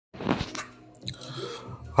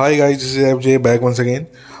Hi guys, this is FJ back once again.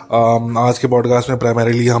 आज के podcast में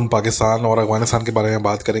प्राइमरीली हम पाकिस्तान और अफगानिस्तान के बारे में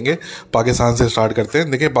बात करेंगे। पाकिस्तान से स्टार्ट करते हैं।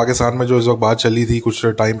 देखिए, पाकिस्तान में जो इस वक्त बात चली थी कुछ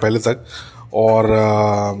टाइम पहले तक, और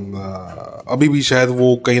अभी भी शायद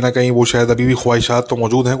वो कहीं ना कहीं वो शायद अभी भी ख्वाहिशात तो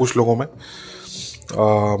मौजूद हैं कुछ लोगों में।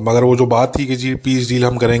 मगर वो जो बात थी कि जी पीस डील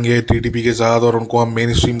हम करेंगे टीटीपी के साथ और उनको हम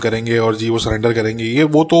मेन स्ट्रीम करेंगे और जी वो सरेंडर करेंगे, ये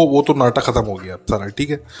वो तो नाटक ख़त्म हो गया सारा। ठीक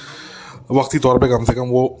है, वक्ती तौर पे कम से कम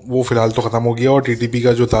वो फ़िलहाल तो ख़त्म हो गया। और टीटीपी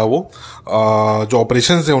का जो था वो जो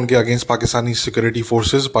ऑपरेशन है उनके against Pakistani security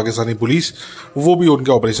forces, Pakistani police, वो भी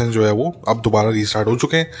उनके ऑपरेशन जो है वो अब दोबारा रीस्टार्ट हो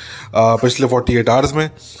चुके हैं। पिछले 48 आवर्स में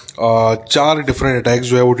 4 डिफरेंट अटैक्स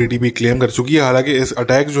जो है वो टीटीपी क्लेम कर चुकी है। हालांकि इस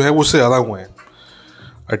अटैक जो है वो उससे ज़्यादा हुए हैं।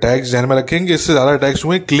 अटैक्स ध्यान में रखेंगे, इससे ज़्यादा अटैक्स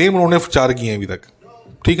हुए हैं। क्लेम उन्होंने 4 किए हैं अभी तक।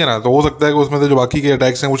 ठीक है ना, तो हो सकता है कि उसमें से जो बाकी के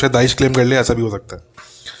अटैक्स हैं वो शायद 22 क्लेम कर ले, ऐसा भी हो सकता है।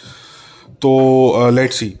 तो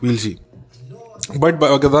let's see, we'll see. But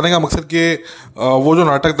बताने का मकसद कि वो जो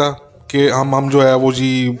नाटक था कि हम जो है वो जी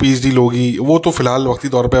पीस डील होगी, वो तो फिलहाल वक्ती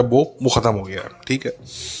तौर पे अब वो ख़त्म हो गया है। ठीक है,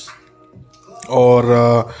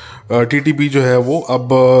 और टीटीपी जो है वो अब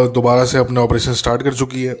दोबारा से अपने ऑपरेशन स्टार्ट कर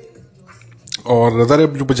चुकी है। और ज़रा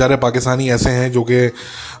जो बेचारे पाकिस्तानी ऐसे हैं जो कि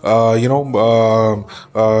यू नो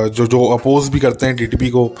जो जो अपोज भी करते हैं टीटीपी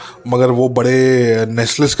को, मगर वो बड़े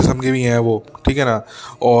नेशनलिस्ट किस्म के भी हैं वो। ठीक है ना,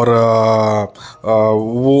 और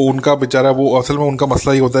वो उनका बेचारा वो असल में उनका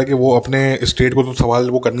मसला ये होता है कि वो अपने स्टेट को तो सवाल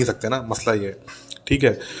वो कर नहीं सकते ना, मसला ये है। ठीक है,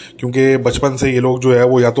 क्योंकि बचपन से ये लोग जो है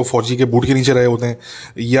वो या तो फौजी के बूट के नीचे रहे होते हैं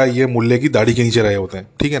या ये मुल्ले की दाढ़ी के नीचे रहे होते हैं।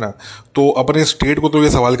 ठीक है ना, तो अपने स्टेट को तो ये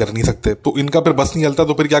सवाल कर नहीं सकते, तो इनका फिर बस नहीं चलता।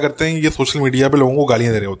 तो फिर क्या करते हैं, ये सोशल मीडिया पे लोगों को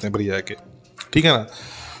गालियां दे रहे होते हैं फिर जाके। ठीक है ना,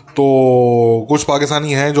 तो कुछ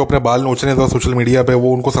पाकिस्तानी हैं जो अपने बाल नोच रहे हैं तो सोशल मीडिया पे,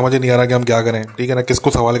 वो उनको समझ ही नहीं आ रहा कि हम क्या करें। ठीक है ना, किसको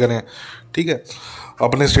सवाल करें। ठीक है,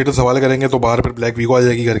 अपने स्टेटस सवाल करेंगे तो बाहर फिर ब्लैक वीको आ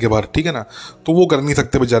जाएगी घर के बाहर। ठीक है ना, तो वो कर नहीं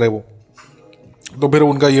सकते बेचारे वो। तो फिर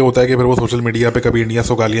उनका ये होता है कि फिर वो सोशल मीडिया पे कभी इंडिया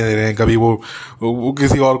से गालियां दे रहे हैं, कभी वो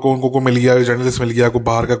किसी और को उनको मिल गया, जर्नलिस्ट मिल गया, कोई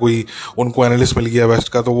बाहर का कोई उनको एनालिस्ट मिल गया वेस्ट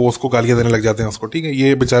का, तो वो उसको गालियां देने लग जाते हैं उसको। ठीक है,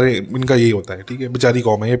 ये बेचारे इनका यही होता है। ठीक है, बेचारी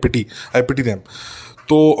कौम है ये, पिटी आई पिटी देम।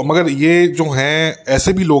 तो मगर ये जो हैं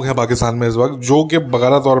ऐसे भी लोग हैं पाकिस्तान में इस वक्त जो कि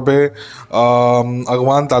बकायदा तौर पे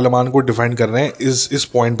अफगान तालिबान को डिफेंड कर रहे हैं इस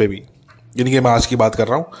पॉइंट पे भी, यानी कि मैं आज की बात कर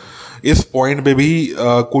रहा हूँ। इस पॉइंट पे भी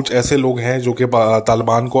कुछ ऐसे लोग हैं जो कि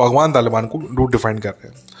तालिबान को, अफगान तालिबान को डिफेंड कर रहे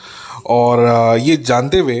हैं। और ये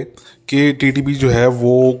जानते हुए कि टीटीपी जो है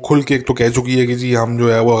वो खुल के एक तो कह चुकी है कि जी हम जो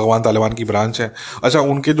है वो अफगान तालिबान की ब्रांच है। अच्छा,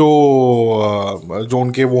 उनके जो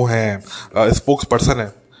उनके वो हैं स्पोक्स पर्सन है।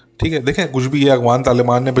 ठीक है, देखें कुछ भी है, अफगान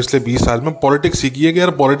तालिबान ने पिछले 20 साल में पॉलिटिक्स सीखी है कि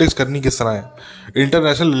यार पॉलिटिक्स करनी किस तरह है,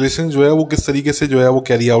 इंटरनेशनल रिलेशन जो है वो किस तरीके से जो है वो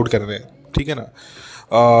कैरी आउट कर रहे हैं। ठीक है ना,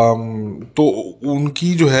 तो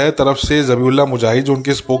उनकी जो है तरफ से ज़बीउल्लाह मुजाहिद जो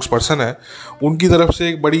उनके स्पोक्स पर्सन है, उनकी तरफ से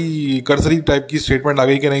एक बड़ी कर्सरी टाइप की स्टेटमेंट आ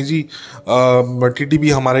गई कि नहीं जी टीटीपी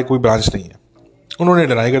हमारे कोई ब्रांच नहीं है। उन्होंने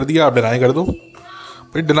डिनाई कर दिया, आप डिनाई कर दो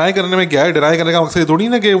भाई। डिनाई करने में क्या है, डिनाई करने का मकसद ये थोड़ी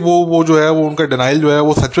ना कि वो जो है वो उनका डिनाइल जो है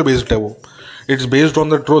वो सच पे बेस्ड है, वो it's based on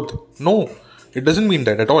the truth. No, it doesn't mean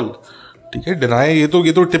that at all. ठीक है, डिनाई ये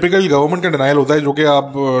तो टिपिकल गवर्नमेंट का डिनाइल होता है, जो कि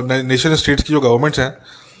आप नेशन स्टेट्स की जो गवर्नमेंट्स हैं,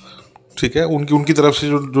 ठीक है, उनकी उनकी तरफ से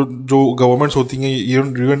जो गवर्नमेंट्स होती हैं,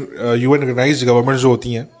 यूएन रिकगनाइज्ड गवर्नमेंट्स जो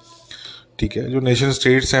होती हैं, ठीक है, जो नेशन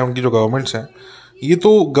स्टेट्स हैं उनकी जो गवर्नमेंट्स हैं, ये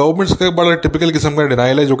तो गवर्नमेंट्स का एक बड़ा टिपिकल किस्म का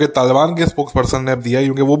डिनाइल है जो कि तालिबान के स्पोक्स पर्सन ने अब दिया है,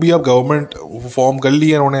 क्योंकि वो भी अब गवर्नमेंट फॉर्म कर ली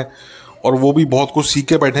है उन्होंने, और वो भी बहुत कुछ सीख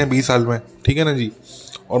के बैठे हैं 20 साल में। ठीक है ना जी,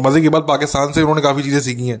 और मज़े की बात, पाकिस्तान से उन्होंने काफ़ी चीज़ें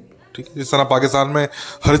सीखी हैं। ठीक है, जिस तरह पाकिस्तान में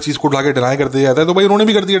हर चीज़ को उठा के डिनाई कर दिया जाता है, तो भाई उन्होंने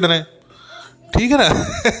भी कर दिया डिनाई। ठीक है ना।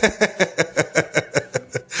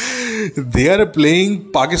 they are playing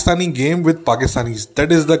Pakistani game with Pakistanis.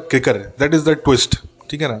 That is the kicker. That is the twist.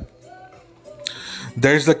 ठीक है ना,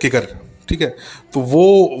 that is the kicker. ठीक है, तो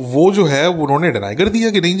वो जो है वो उन्होंने डिनाई कर दिया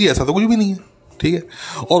कि नहीं जी ऐसा तो कुछ भी नहीं है। ठीक है,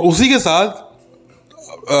 और उसी के साथ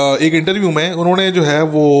एक इंटरव्यू में उन्होंने जो है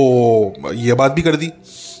वो ये बात भी कर दी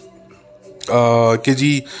कि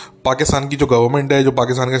जी पाकिस्तान की जो गवर्नमेंट है, जो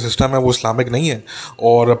पाकिस्तान का सिस्टम है वो इस्लामिक नहीं है,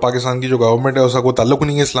 और पाकिस्तान की जो गवर्नमेंट है उसका कोई ताल्लुक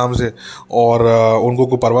नहीं है इस्लाम से, और उनको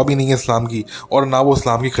कोई परवाह भी नहीं है इस्लाम की, और ना वो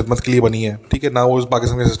इस्लाम की खिदमत के लिए बनी है। ठीक है ना, वो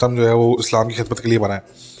पाकिस्तान का सिस्टम जो है वो इस्लाम की खिदमत के लिए बना है।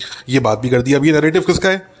 ये बात भी कर दी। अब ये नैरेटिव किसका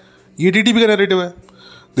है? ये टीटीपी का नैरेटिव है।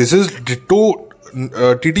 This is ditto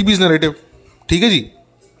टीटीपीज narrative. ठीक है जी,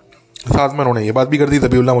 साथ में उन्होंने ये बात भी कर दी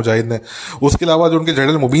ज़बीउल्लाह मुजाहिद ने। उसके अलावा जो उनके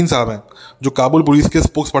जनरल मुबीन साहब हैं, जो काबुल पुलिस के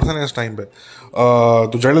स्पोक्स पर्सन हैं इस टाइम पे,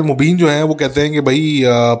 तो जनरल मुबीन जो हैं वो कहते हैं कि भाई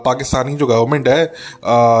पाकिस्तानी जो गवर्नमेंट है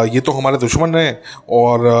ये तो हमारे दुश्मन रहे,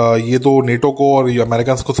 और ये तो नेटो को और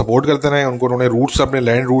अमेरिकन को सपोर्ट करते रहे। उनको उन्होंने रूट्स, अपने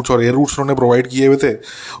लैंड रूट्स और एयर रूट्स उन्होंने प्रोवाइड किए हुए थे,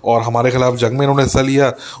 और हमारे खिलाफ जंग में इन्होंने हिस्सा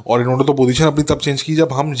लिया, और इन्होंने तो पोजीशन अपनी तब चेंज की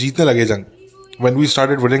जब हम जीतने लगे जंग। When we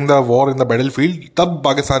started winning the war in the battle field, तब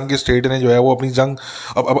पाकिस्तान के स्टेट ने जो है वो अपनी जंग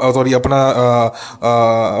सॉरी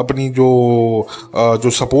अपनी जो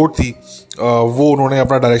सपोर्ट थी वो उन्होंने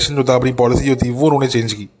अपना डायरेक्शन जो था, अपनी पॉलिसी जो थी वो उन्होंने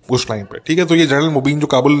चेंज की उस टाइम पे, ठीक है। तो ये जनरल मुबीन जो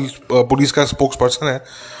काबुल पुलिस का स्पोक्स पर्सन है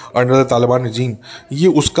अंडर द तालिबान रजीम, ये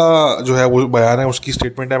उसका जो है वो बयान है, उसकी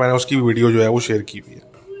स्टेटमेंट है, मैंने उसकी वीडियो जो है वो शेयर की हुई है,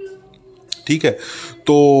 ठीक है।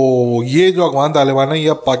 तो ये जो अफगान तालिबान है ये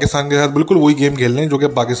अब पाकिस्तान के साथ बिल्कुल वही गेम खेल रहे हैं जो कि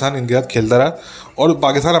पाकिस्तान इनके साथ खेलता रहा, और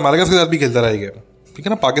पाकिस्तान अमेरिका के साथ भी खेलता रहा ये गेम, ठीक है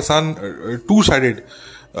ना। Pakistan two sided,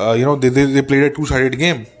 they played a two sided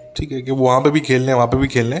game, ठीक है, कि वो वहाँ पे भी खेल लें, वहाँ पे भी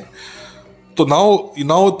खेल लें। तो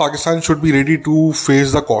now Pakistan should be ready to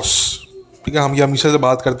face the cost, ठीक है। हम ये हमेशा से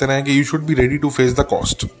बात करते रहे कि you should be ready to face the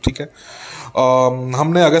cost, ठीक है।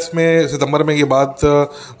 हमने अगस्त में, सितंबर में ये बात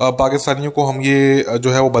पाकिस्तानियों को हम ये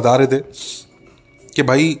जो है वो बता रहे थे कि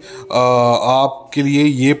भाई आपके लिए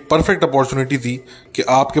ये परफेक्ट अपॉर्चुनिटी थी कि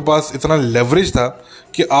आपके पास इतना लेवरेज था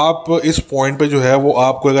कि आप इस पॉइंट पे जो है वो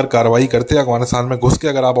आपको अगर कार्रवाई करते, अफगानिस्तान में घुस के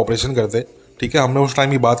अगर आप ऑपरेशन करते, ठीक है। हमने उस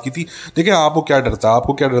टाइम ही बात की थी। देखिए आपको क्या डर था,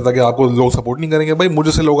 आपको क्या डर था कि आपको लोग सपोर्ट नहीं करेंगे? भाई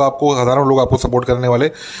मुझे से लोग आपको, हज़ारों लोग आपको सपोर्ट करने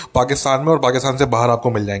वाले पाकिस्तान में और पाकिस्तान से बाहर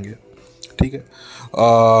आपको मिल जाएंगे, ठीक है।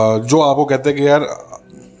 जो आपको कहते हैं कि यार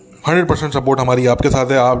 100% सपोर्ट हमारी आपके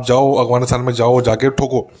साथ है, आप जाओ अफगानिस्तान में, जाओ जाके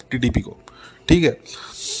ठोको टीटीपी को, ठीक है,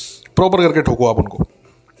 प्रॉपर करके ठोको आप उनको।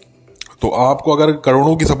 तो आपको अगर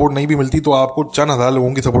करोड़ों की सपोर्ट नहीं भी मिलती तो आपको चंद हज़ार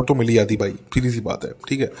लोगों की सपोर्ट तो मिली जाती भाई, सीधी सी बात है,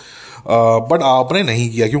 ठीक है। बट आपने नहीं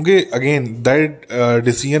किया क्योंकि again that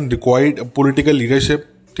decision required political leadership,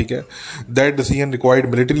 ठीक है। That decision required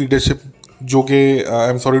military leadership, जो कि आई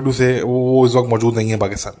एम सॉरी टू से वो इस वक्त मौजूद नहीं है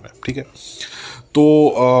पाकिस्तान में, ठीक है। तो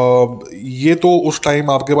ये तो उस टाइम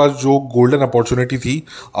आपके पास जो गोल्डन अपॉर्चुनिटी थी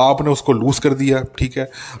आपने उसको लूज़ कर दिया, ठीक है।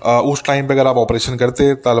 उस टाइम पे अगर आप ऑपरेशन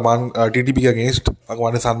करते तालिबान टीटीपी के अगेंस्ट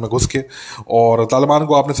अफगानिस्तान में घुस के, और तालिबान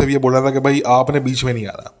को आपने सिर्फ ये बोला था कि भाई आपने बीच में नहीं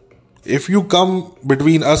आना, if you come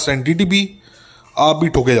between us and TTP आप भी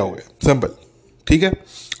ठोके जाओगे, सिंपल, ठीक है।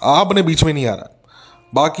 आपने बीच में नहीं आना।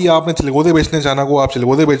 बाकी आपने चिलगोदे बेचने जाना को आप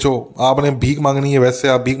चिलगोदे बेचो, आपने भीख मांगनी है वैसे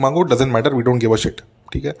आप भीख मांगो, doesn't matter, we don't give a shit,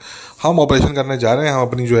 ठीक है। हम ऑपरेशन करने जा रहे हैं, हम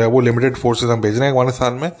अपनी जो है वो लिमिटेड फोर्सेस हम भेज रहे हैं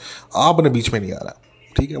अफगानिस्तान में, आपने बीच में नहीं आ रहा,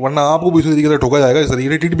 ठीक है, वरना आपको भी उसी तरीके से ठोका जाएगा इस तरीके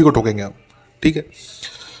से टीटीपी को ठोकेंगे आप, ठीक है।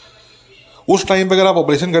 उस टाइम पर अगर आप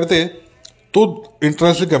ऑपरेशन करते तो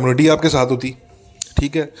इंटरनेशनल कम्युनिटी आपके साथ होती,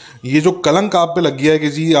 ठीक है। ये जो कलंक आप पे लग गया है कि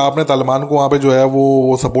जी आपने तालिबान को वहाँ पे जो है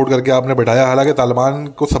वो सपोर्ट करके आपने बैठाया, हालांकि तालिबान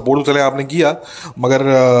को सपोर्ट तो चले आपने किया, मगर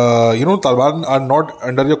Taliban are not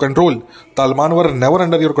under your control, Taliban were never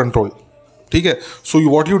under your control, ठीक है। So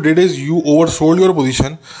what you did is you oversold your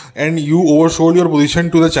position, and you oversold your position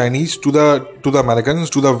to the Chinese, to the American,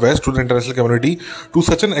 to the waste, to the international community, to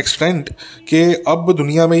such an extent कि अब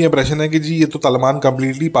दुनिया में ये impression है कि जी ये तो Taliban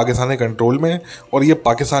completely Pakistan के कंट्रोल में है और ये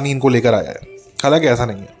पाकिस्तानी इनको लेकर आया है, हालांकि ऐसा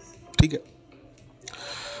नहीं है, ठीक है।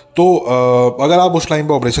 तो अगर आप उस टाइम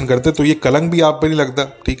पे ऑपरेशन करते तो ये कलंक भी आप पे नहीं लगता,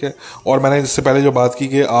 ठीक है। और मैंने इससे पहले जो बात की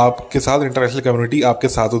कि आपके साथ इंटरनेशनल कम्युनिटी आपके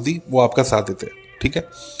साथ होती, वो आपका साथ देते, ठीक है।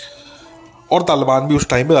 और तालिबान भी उस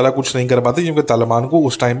टाइम पे ज़्यादा कुछ नहीं कर पाते क्योंकि तालिबान को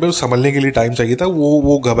उस टाइम पे संभलने के लिए टाइम चाहिए था,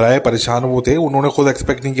 वो घबराए परेशान वो थे, उन्होंने खुद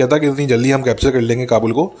एक्सपेक्ट नहीं किया था कि इतनी जल्दी हम कैप्चर कर लेंगे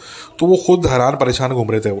काबुल को, तो वो खुद हैरान परेशान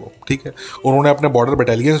घूम रहे थे वो, ठीक है। उन्होंने अपने बॉर्डर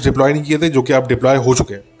बटालियंस डिप्लॉय नहीं किए थे जो कि अब डिप्लॉय हो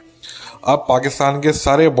चुके हैं। अब पाकिस्तान के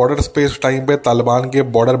सारे बॉर्डर स्पेस टाइम पे तालिबान के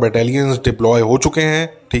बॉर्डर बटालियंस डिप्लॉय हो चुके हैं,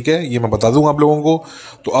 ठीक है, ये मैं बता दूंगा आप लोगों को।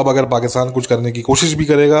 तो अब अगर पाकिस्तान कुछ करने की कोशिश भी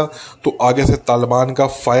करेगा तो आगे से तालिबान का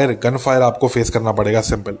गन फायर आपको फेस करना पड़ेगा,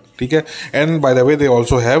 सिंपल, ठीक है। And bye the way they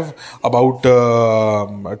also have about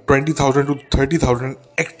 20,000 to 30,000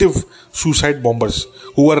 active suicide bombers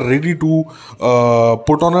who are ready to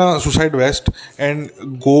put on a suicide waste and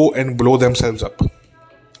go and blow themselves up,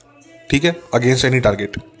 ठीक है, against any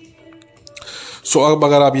target. सो अब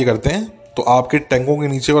अगर आप ये करते हैं तो आपके टैंकों के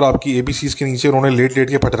नीचे और आपकी एपीसीज के नीचे उन्होंने लेट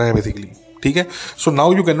के फट रहे हैं बेसिकली, ठीक है। So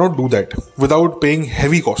now you can not do that without paying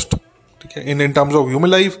heavy cost, ठीक है, in terms of human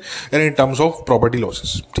life and in terms of property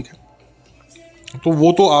losses, ठीक है। तो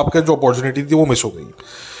वो तो आपका जो अपॉर्चुनिटी थी वो मिस हो गई।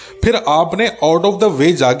 फिर आपने आउट ऑफ द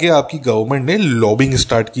वे जाके आपकी गवर्नमेंट ने लॉबिंग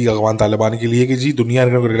स्टार्ट की अफगान तालिबान के लिए कि जी दुनिया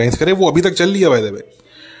इनको रिकॉग्नाइज करे, वो अभी तक चल रही है bye the way.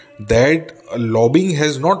 That lobbying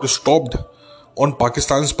has not stopped on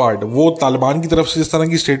Pakistan part. वो तालिबान की तरफ से जिस तरह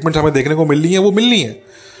की स्टेटमेंट हमें देखने को मिल रही है वो मिल रही है,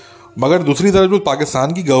 मगर दूसरी तरफ जो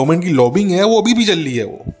पाकिस्तान की गवर्नमेंट की लॉबिंग है वो अभी भी चल रही है,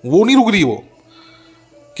 वो नहीं रुक रही। वो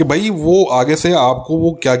कि भाई वो आगे से आपको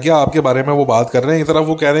वो क्या क्या आपके बारे में वो बात कर रहे हैं। एक तरफ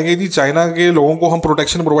वो कह रहे हैं कि जी चाइना के लोगों को हम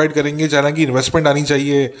प्रोटेक्शन प्रोवाइड करेंगे, चाइना की इन्वेस्टमेंट आनी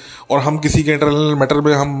चाहिए, और हम किसी के इंटरनल मैटर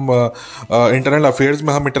में हम इंटरनल अफेयर्स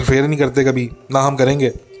में हम इंटरफेयर नहीं करते कभी ना, हम करेंगे,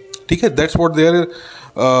 ठीक है। That's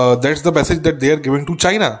the message that they are giving to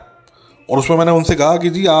China. और उसमें मैंने उनसे कहा कि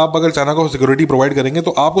जी आप अगर चाइना को सिक्योरिटी प्रोवाइड करेंगे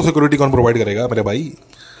तो आपको सिक्योरिटी कौन प्रोवाइड करेगा मेरे भाई?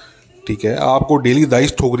 ठीक है, आपको डेली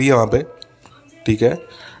दाइश ठोक रही है वहाँ पे, ठीक है,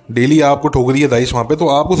 डेली आपको ठोक रही है दाइश वहाँ पे, तो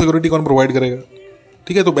आपको सिक्योरिटी कौन प्रोवाइड करेगा?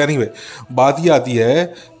 ठीक है, तो एनीवे बात ये आती है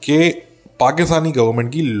कि पाकिस्तानी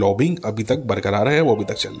गवर्नमेंट की लॉबिंग अभी तक बरकरार है, वो अभी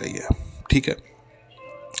तक चल रही है। ठीक है,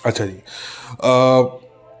 अच्छा जी,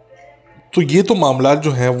 तो ये तो मामला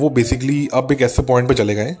जो हैं वो बेसिकली अब एक ऐसे पॉइंट पे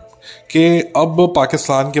चले गए कि अब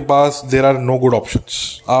पाकिस्तान के पास there are no good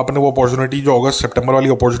options. आपने वो अपॉर्चुनिटी जो अगस्त सितंबर वाली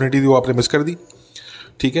अपॉर्चुनिटी थी वो आपने मिस कर दी।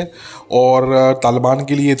 ठीक है, और तालिबान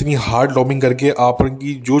के लिए इतनी हार्ड लॉबिंग करके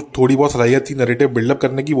आपकी जो थोड़ी बहुत सलाहियत थी नैरेटिव बिल्डअप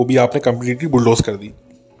करने की, वो भी आपने कंप्लीटली बुलडोज कर दी।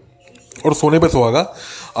 और सोने पे सुहागा,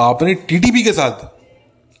 आपने टीटीपी के साथ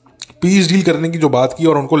पीस डील करने की जो बात की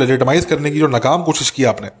और उनको लेजिटिमाइज करने की जो नाकाम कोशिश की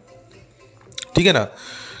आपने, ठीक है ना,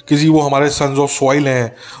 कि जी वो हमारे सन्स ऑफ सॉइल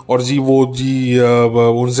हैं और जी वो जी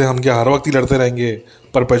उनसे हम क्या हर वक्त ही लड़ते रहेंगे,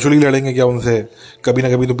 परपेचुअली लड़ेंगे क्या उनसे, कभी ना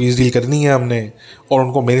कभी तो पीस डील करनी है हमने और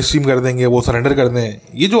उनको मेन स्ट्रीम कर देंगे, वो सरेंडर कर दें।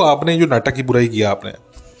 ये जो आपने जो नाटक की बुराई किया आपने,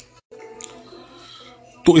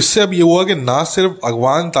 तो इससे अब ये हुआ कि ना सिर्फ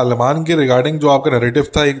अफगान तालिबान के रिगार्डिंग जो आपका नैरेटिव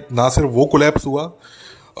था, एक ना सिर्फ वो कोलैप्स हुआ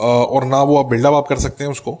और ना वो आप बिल्डअप आप कर सकते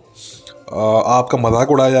हैं उसको, आपका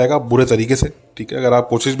मजाक उड़ाया जाएगा बुरे तरीके से। ठीक है, अगर आप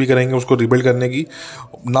कोशिश भी करेंगे उसको रिबिल्ड करने की,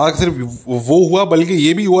 ना सिर्फ वो हुआ बल्कि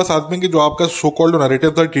ये भी हुआ साथ में कि जो आपका सो कॉल्ड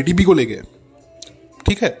नैरेटिव था टीटीपी को लेके,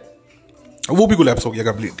 ठीक है, वो भी कोलैप्स हो गया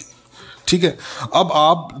कंप्लीटली। ठीक है, अब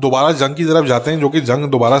आप दोबारा जंग की तरफ जाते हैं, जो कि जंग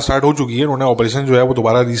दोबारा स्टार्ट हो चुकी है, उन्होंने ऑपरेशन जो है वो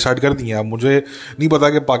दोबारा रीस्टार्ट कर दिए हैं। अब मुझे नहीं पता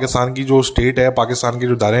कि पाकिस्तान की जो स्टेट है, पाकिस्तान के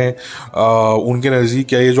जो दायरे हैं, उनके नज़दीक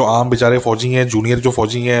क्या ये जो आम बेचारे फौजी हैं, जूनियर जो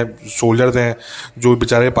फौजी हैं, सोल्जर्स हैं, जो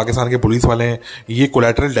बेचारे पाकिस्तान के पुलिस वाले हैं, ये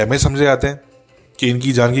कोलैटरल डैमेज समझे जाते हैं कि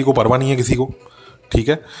इनकी जान की कोई परवाह नहीं है किसी को। ठीक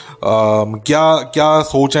है, क्या क्या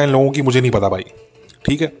सोच है इन लोगों की मुझे नहीं पता भाई।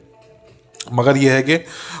 ठीक है, मगर यह है कि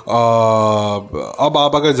अब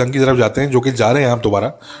आप अगर जंग की तरफ जाते हैं, जो कि जा रहे हैं आप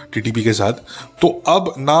दोबारा टीटीपी के साथ, तो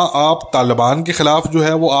अब ना आप तालिबान के खिलाफ जो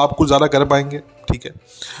है वो आप कुछ ज़्यादा कर पाएंगे, ठीक है,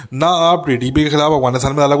 ना आप टीटीपी के खिलाफ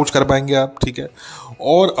अफगानिस्तान में ज़्यादा कुछ कर पाएंगे आप। ठीक है,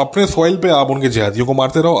 और अपने सॉइल पे आप उनके जिहादियों को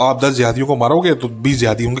मारते रहो। आप 10 जिहादियों को मारोगे तो 20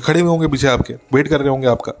 जिहादी होंगे खड़े हुए होंगे पीछे आपके, वेट कर रहे होंगे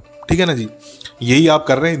आपका। ठीक है ना जी, यही आप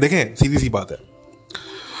कर रहे हैं। देखें, सीधी सी बात है,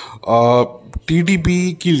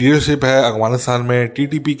 टीटीपी की लीडरशिप है अफगानिस्तान में,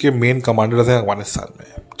 टीटीपी के मेन कमांडर्स हैं अफगानिस्तान में।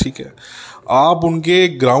 ठीक है, आप उनके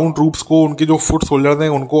ग्राउंड ट्रूप्स को, उनके जो फुट सोल्जर्स हैं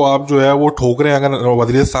उनको आप जो है वो ठोक रहे हैं अगर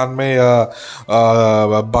वजीरिस्तान में या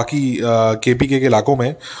बाकी केपीके के इलाकों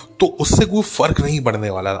में, तो उससे कोई फ़र्क नहीं पड़ने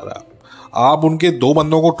वाला ज़्यादा। आप उनके 2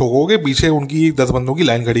 बंदों को ठोकोगे, पीछे उनकी 10 बंदों की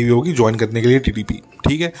लाइन खड़ी हुई होगी ज्वाइन करने के लिए टीटीपी।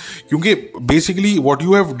 ठीक है, क्योंकि basically what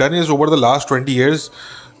you have done is over the last 20 years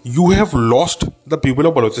you have lost the people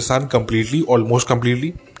of Balochistan completely, almost completely.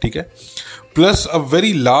 ठीक है, plus a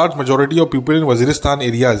very large majority of people in Waziristan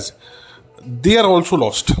areas, they are also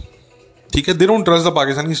lost. ठीक है, they don't trust the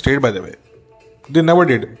Pakistani state, by the way, they never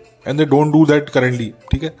did and they don't do that currently.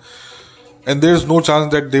 ठीक है, and there is no chance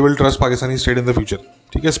that they will trust Pakistani state in the future.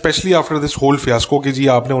 ठीक है, specially after this whole fiasco कि जी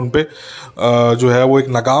आपने उन पे जो है वो एक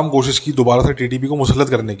नाकाम कोशिश की दोबारा से टीटीपी को मुसल्लत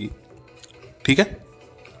करने की। ठीक है,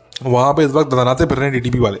 वहाँ पे इस वक्त दनाते फिर रहे हैं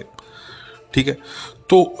टीटीपी वाले। ठीक है,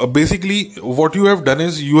 तो basically what you have done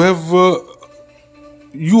is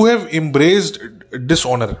you have embraced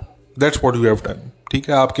dishonour, that's what you have done. ठीक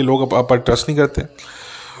है, आपके लोग आप पर ट्रस्ट नहीं करते।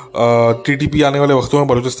 टीटीपी आने वाले वक्तों में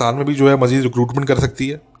बलूचिस्तान में भी जो है मजीद रिक्रूटमेंट कर सकती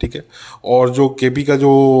है। ठीक है, और जो केपी का जो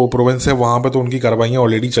प्रोविंस है वहाँ पे तो उनकी कार्रवाइयाँ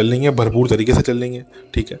ऑलरेडी चल रही हैं, भरपूर तरीके से चल रही हैं।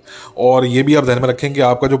 ठीक है, और ये भी आप ध्यान में रखें कि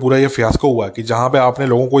आपका जो पूरा ये फियास्को हुआ कि जहाँ पे आपने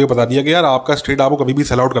लोगों को ये बता दिया कि यार आपका स्टेट आपको कभी भी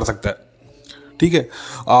सेल आउट कर सकता है। ठीक है,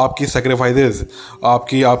 आपकी सेक्रीफाइसेस,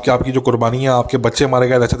 आपकी आपकी आपकी जो कुर्बानियाँ, आपके बच्चे मारे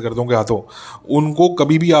गए दहशतगर्दों के हाथों, उनको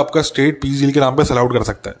कभी भी आपका स्टेट पीस डील के नाम पे सेल आउट कर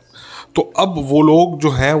सकता है। तो अब वो लोग जो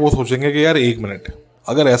हैं वो सोचेंगे कि यार एक मिनट,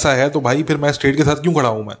 अगर ऐसा है तो भाई फिर मैं स्टेट के साथ क्यों खड़ा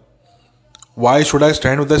हूँ मैं, why should I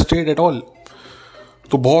stand with the state at all.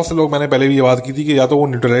 तो बहुत से लोग, मैंने पहले भी ये बात की थी कि या तो वो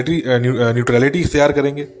न्यूट्रलिटी इख्तियार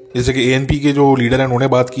करेंगे, जैसे कि एएनपी के जो लीडर हैं उन्होंने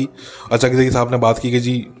बात की, अचाकज़ई साहब ने बात की कि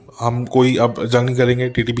जी हम कोई अब जंग नहीं करेंगे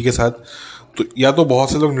टीटीपी के साथ। तो या तो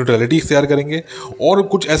बहुत से लोग न्यूट्रलिटी इख्तियार करेंगे, और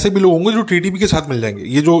कुछ ऐसे भी लोग होंगे जो टीटीपी के साथ मिल जाएंगे।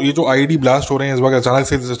 ये जो आईडी ब्लास्ट हो रहे हैं इस वक्त अचानक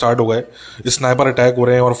से स्टार्ट हो गए, स्नाइपर अटैक हो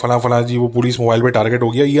रहे हैं और फला जी वो पुलिस मोबाइल पे टारगेट हो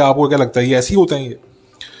गया, ये आपको क्या लगता है ये ऐसे ही होते हैं?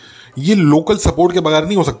 ये लोकल सपोर्ट के बगैर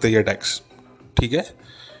नहीं हो सकते ये अटैक्स। ठीक है,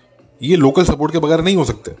 ये लोकल सपोर्ट के बगैर नहीं हो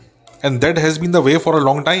सकते, and that has been the way for a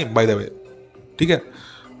long time by the way. ठीक है,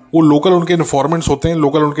 वो लोकल उनके इन्फॉर्मेंट्स होते हैं,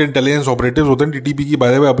 लोकल उनके इंटेलिजेंस ऑपरेटिव्स होते हैं। टीटीपी की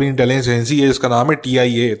बाय द वे अपनी इंटेलिजेंस एजेंसी है, इसका नाम है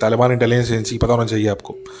TIA, तालिबान इंटेलिजेंस एजेंसी, पता होना चाहिए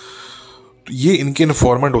आपको। तो ये इनके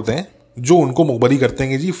इन्फॉर्मेंट होते हैं जो उनको मुखबरी करते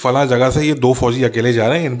हैं कि जी फला जगह से ये 2 फौजी अकेले जा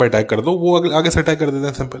रहे हैं, इन पर अटैक कर दो, वो आगे से अटैक कर देते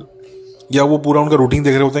हैं, सिंपल। या वो पूरा उनका रूटीन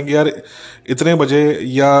देख रहे होते हैं कि यार इतने बजे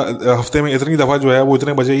या हफ्ते में इतनी दफ़ा जो है वो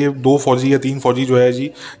इतने बजे ये 2 फौजी या 3 फौजी जो है जी,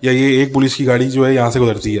 या ये एक पुलिस की गाड़ी जो है यहाँ से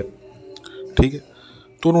गुजरती है, ठीक है।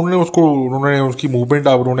 तो उन्होंने उसकी मूवमेंट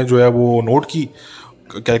अब उन्होंने जो है वो नोट की,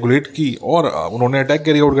 कैलकुलेट की, और उन्होंने अटैक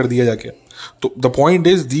कैरी आउट कर दिया जाके। तो the point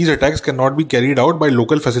is these attacks can not be carried out by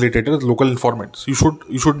local facilitators, local informants. You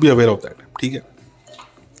should be aware of that, ठीक है।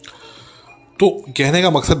 तो कहने का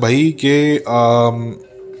मकसद भाई कि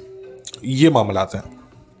ये मामलात हैं।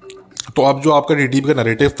 तो अब जो आपका टीटीपी का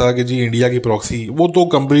नैरेटिव था कि जी इंडिया की प्रॉक्सी, वो तो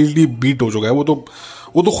कम्प्लीटली बीट हो चुका है।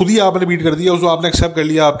 वो तो खुद ही आपने बीट कर दिया, उसको आपने एक्सेप्ट कर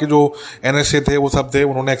लिया। आपके जो एनएसए थे वो सब थे,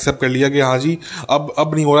 उन्होंने एक्सेप्ट कर लिया कि हाँ जी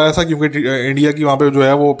अब नहीं हो रहा है ऐसा, क्योंकि इंडिया की वहाँ पे जो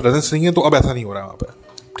है वो प्रेजेंस नहीं है, तो अब ऐसा नहीं हो रहा है वहाँ पे,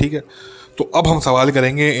 ठीक है। तो अब हम सवाल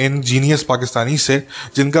करेंगे इन जीनियस पाकिस्तानी से,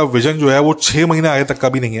 जिनका विजन जो है वो 6 महीने आगे तक का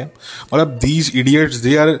भी नहीं है। मतलब these idiots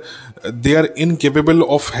they are incapable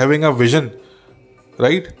of having a vision,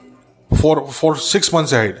 right, for 6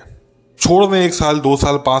 months ahead। छोड़ दें 1 साल, 2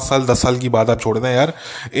 साल, 5 साल, 10 साल की बात आप छोड़ दें यार।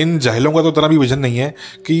 इन जाहिलों का तो इतना भी विजन नहीं है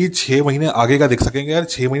कि ये 6 महीने आगे का देख सकेंगे यार,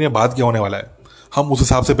 6 महीने बाद क्या होने वाला है, हम उस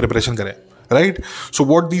हिसाब से प्रिपरेशन करें, right. So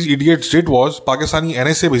what these idiots did was, Pakistani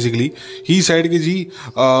NSA basically he said कि जी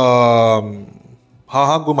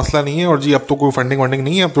हाँ कोई मसला नहीं है, और जी अब तो कोई फंडिंग वंडिंग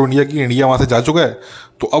नहीं है, अब तो इंडिया वहाँ से जा चुका है,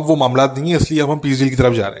 तो अब वो मामला नहीं है, इसलिए अब हम पीस डील की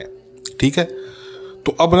तरफ जा रहे हैं, ठीक है।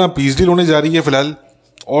 तो अब ना पीस डील होने जा रही है फिलहाल,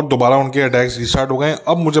 और दोबारा उनके अटैक्स रिस्टार्ट हो गए।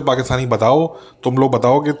 अब मुझे पाकिस्तानी बताओ, तुम लोग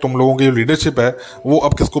बताओ कि तुम लोगों की जो लीडरशिप है वो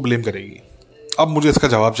अब किसको ब्लेम करेगी। अब मुझे इसका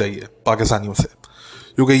जवाब चाहिए पाकिस्तानियों से,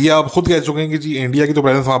 क्योंकि ये आप खुद कह चुके हैं कि जी इंडिया की तो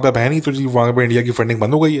प्रेजेंस वहाँ पे है नहीं, तो जी वहाँ पे इंडिया की फंडिंग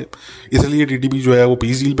बंद हो गई है, इसलिए टीटीपी जो है वो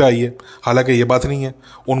पीस डील पे आई है। हालांकि ये बात नहीं है,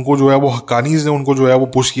 उनको जो है वो हक्कानीज़ ने उनको जो है वो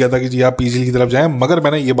पुश किया था कि जी आप पीस डील की तरफ जाएं, मगर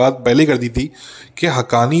मैंने ये बात पहले कर दी थी कि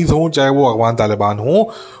हक्कानीज़ हों चाहे वो अफगान तालिबान हों,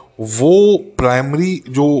 वो प्राइमरी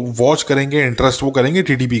जो वॉच करेंगे इंटरेस्ट वो करेंगे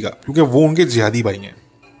टीटीपी का, क्योंकि वो उनके जिहादी भाई हैं,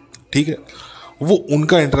 ठीक है। वो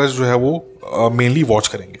उनका इंटरेस्ट जो है वो मेनली वॉच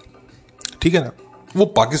करेंगे, ठीक है ना। वो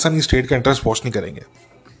पाकिस्तानी स्टेट का इंटरेस्ट वॉच नहीं करेंगे।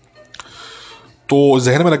 तो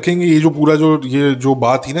जहन में रखेंगे ये जो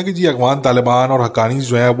बात थी ना कि जी अफगान तालिबान और हक्कानीज़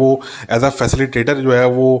जो है वो एज अ फैसिलिटेटर जो है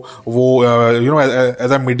वो you know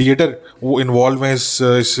as a mediator वो इन्वॉल्व हैं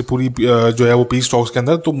इस पूरी जो है वो पीस टॉक्स के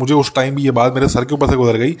अंदर। तो मुझे उस टाइम भी ये बात मेरे सर के ऊपर से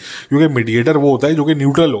गुजर गई, क्योंकि मीडिएटर वो होता है जो कि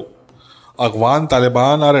न्यूट्रल हो। अफगान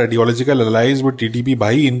तालिबान और आइडियोलॉजिकल एलाइज विद टीटीपी,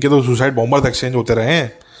 भाई इनके तो सुसाइड बॉम्बर्स एक्सचेंज होते रहे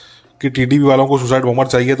हैं कि टीटीपी वालों को सुसाइड बॉम्बर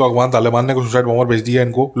चाहिए तो अफगान तालिबान ने को सुसाइड बॉम्बर भेज दिया,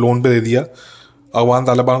 इनको लोन पे दे दिया। अफगान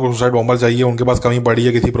तालिबान को सुसाइड बॉम्बर चाहिए, उनके पास कमी पड़ी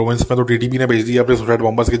है किसी प्रोविंस में, तो टीटीपी ने भेज दिया अपने सुसाइड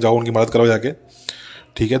बॉम्बर्स के, जाओ उनकी मदद करो जाके,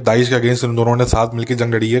 ठीक है। दाइश के अगेंस्ट इन दोनों ने साथ मिलकर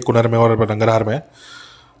जंग लड़ी है कुनर में और नंगरहार में।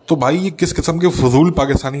 तो भाई ये किस किस्म के फजूल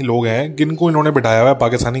पाकिस्तानी लोग हैं जिनको इन्होंने बिठाया हुआ है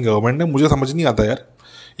पाकिस्तानी गवर्नमेंट ने, मुझे समझ नहीं आता यार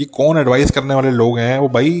ये कौन एडवाइस करने वाले लोग हैं। वो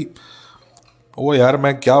भाई वो यार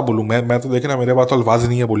मैं क्या बोलूँ, मैं तो देखे ना, मेरे पास तो अल्फाज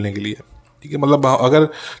नहीं है बोलने के लिए, ठीक है। मतलब अगर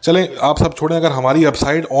चलें आप सब छोड़ें, अगर हमारी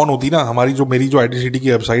वेबसाइट ऑन होती ना, मेरी जो आईटीसीटी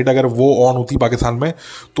की वेबसाइट अगर वो ऑन होती पाकिस्तान में,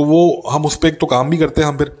 तो वो हम उस पर एक तो काम भी करते हैं,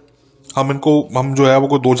 हम जो है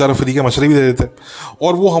वो 2-4 फ्री के मशरे भी दे देते,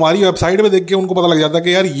 और वो हमारी वेबसाइट पे देख के उनको पता लग जाता है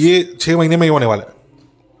कि यार ये 6 महीने में ही होने वाला है,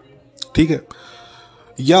 ठीक है।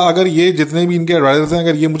 या अगर ये जितने भी इनके एडवाइजर्स हैं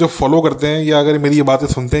अगर ये मुझे फॉलो करते हैं या अगर मेरी ये बातें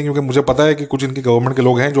सुनते हैं, क्योंकि मुझे पता है कि कुछ इनके गवर्नमेंट के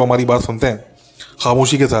लोग हैं जो हमारी बात सुनते हैं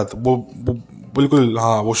खामोशी के साथ, वो बिल्कुल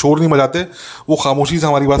हाँ वो शोर नहीं मचाते, वो खामोशी से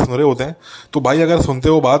हमारी बात सुन रहे होते हैं। तो भाई अगर सुनते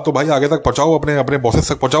हो बात तो भाई आगे तक पहुँचाओ, अपने अपने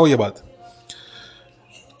बॉसेस तक पहुँचाओ ये बात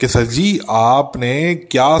कि सर जी आपने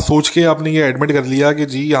क्या सोच के आपने ये एडमिट कर लिया कि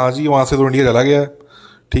जी हाँ जी वहाँ से तो इंडिया चला गया,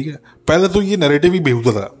 ठीक है। पहले तो ये नैरेटिव ही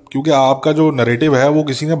बेहुदा था, क्योंकि आपका जो नैरेटिव है वो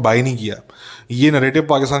किसी ने बाय नहीं किया। ये नैरेटिव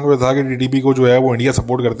पाकिस्तान को था कि टीटीपी को जो है वो इंडिया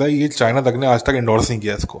सपोर्ट करता है, ये चाइना तक ने आज तक एंडोर्स नहीं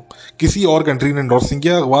किया इसको, किसी और कंट्री ने एंडोर्स नहीं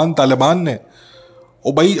किया। अफगान तालिबान ने,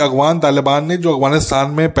 ओ भाई अफगान तालिबान ने जो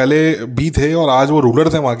अफगानिस्तान में पहले भी थे और आज वो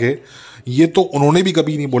रूलर थे वहाँ के, ये तो उन्होंने भी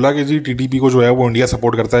कभी नहीं बोला कि जी टीटीपी को जो है वो इंडिया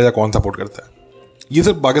सपोर्ट करता है या कौन सपोर्ट करता है। ये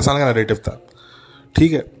सिर्फ पाकिस्तान का नैरेटिव था,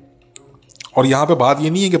 ठीक है। और यहाँ पे बात ये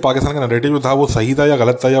नहीं है कि पाकिस्तान का नैरेटिव जो था वो सही था या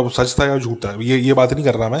गलत था या वो सच था या झूठ था, ये बात नहीं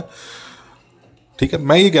कर रहा मैं, ठीक है।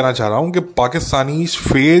 मैं ये कहना चाह रहा हूँ कि Pakistani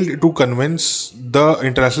failed to convince the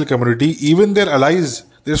international community, even there allies,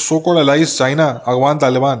 there so called allies China, Afghan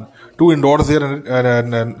Taliban, to endorse there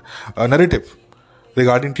narrative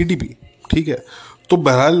regarding TTP, ठीक है। तो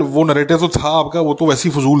बहरहाल वो नैरेटिव तो था आपका, वो तो वैसे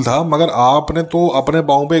ही फजूल था, मगर आपने तो अपने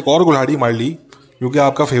पाँव पे एक और कुल्हाड़ी मार ली, क्योंकि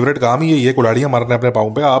आपका फेवरेट काम ही है ये कुल्हाड़ियाँ मारना अपने पाँव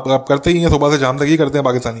पे, आप करते ही हैं, सुबह से शाम तक ही करते हैं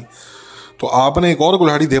पाकिस्तानी। तो आपने एक और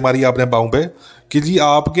कुल्हाड़ी दे मारी अपने पाँव पे कि जी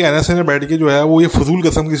आपके एनएसए में बैठ के जो है वो ये फजूल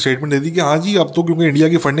किस्म की स्टेटमेंट दे दी कि हाँ जी अब तो क्योंकि इंडिया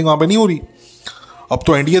की फंडिंग वहाँ पे नहीं हो रही, अब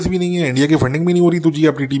तो एनडीएस भी नहीं है, इंडिया की फंडिंग भी नहीं हो रही, तो जी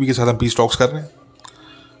आप टीटीपी के साथ हम पीस टॉक्स कर रहे हैं,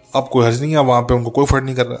 अब कोई हर्ज नहीं है, वहाँ पे उनको कोई फर्क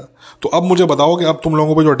नहीं कर रहा। तो अब मुझे बताओ कि अब तुम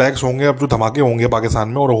लोगों पे जो अटैक्स होंगे, अब जो धमाके होंगे पाकिस्तान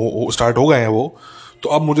में, और स्टार्ट हो गए हैं वो, तो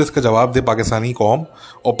अब मुझे इसका जवाब दे पाकिस्तानी कौम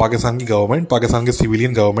और पाकिस्तान की गवर्नमेंट, पाकिस्तान के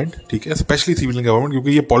सिविलियन गवर्नमेंट, ठीक है, स्पेशली सिविलियन गवर्नमेंट,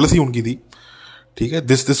 क्योंकि ये पॉलिसी उनकी थी, ठीक है।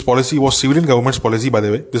 This policy was civilian governments policy, bye the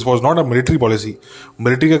way, this was not a military policy.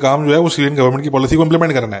 Military का काम जो है वो सिविलियन गवर्नमेंट की पॉलिसी को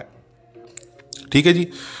इंप्लीमेंट करना है, ठीक है जी,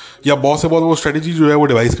 या बहुत से बहुत वो स्ट्रेटेजी जो है वो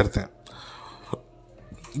डिवाइस करते हैं।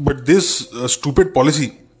 But this stupid policy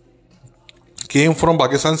came from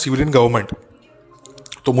Pakistan civilian government.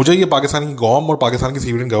 तो मुझे ये पाकिस्तान की कौम और पाकिस्तान की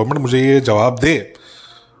सिविलियन गवर्नमेंट मुझे ये जवाब दे,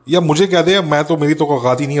 या मुझे क्या दे, मैं तो, मेरी तो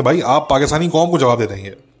औकात ही नहीं है भाई, आप पाकिस्तानी कौम को जवाब दे देंगे।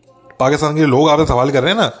 पाकिस्तान के लोग आपसे सवाल कर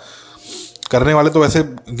रहे हैं ना, करने वाले तो वैसे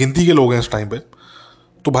गिनती के लोग हैं इस टाइम पे,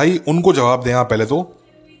 तो भाई उनको जवाब दें आप पहले तो,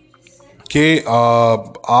 कि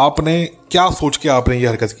आपने क्या सोच के आपने ये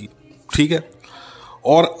हरकत की, ठीक है।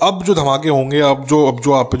 और अब जो धमाके होंगे, अब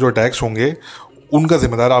जो आप पे जो अटैक्स होंगे, उनका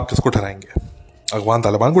जिम्मेदार आप किसको ठहराएंगे? अफगान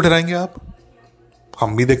तालिबान को ठहराएंगे आप?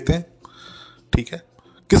 हम भी देखते हैं, ठीक है,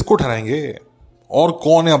 किसको ठहराएंगे? और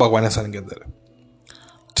कौन है अब अफगानिस्तान के अंदर,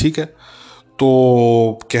 ठीक है।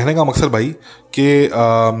 तो कहने का मकसद भाई कि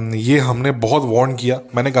ये हमने बहुत वार्न किया।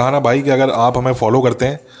 मैंने कहा ना भाई कि अगर आप हमें फॉलो करते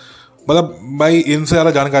हैं, मतलब भाई इनसे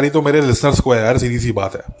ज़्यादा जानकारी तो मेरे लिसनर्स को है यार, सीधी सी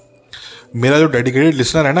बात है। मेरा जो डेडिकेटेड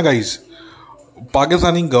लिसनर है ना गाइस,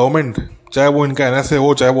 पाकिस्तानी गवर्नमेंट, चाहे वो इनका NSA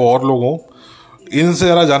हो, चाहे वो और लोग हों, इनसे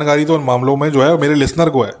ज़्यादा जानकारी तो इन मामलों में जो है मेरे लिसनर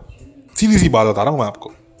को है। सीधी सी बात बता रहा हूँ मैं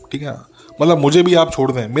आपको, ठीक है। मतलब मुझे भी आप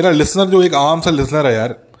छोड़ दें, मेरा लिसनर जो एक आम सा लिसनर है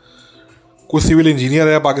यार, कोई सिविल इंजीनियर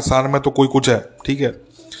है पाकिस्तान में, तो कोई कुछ है, ठीक है,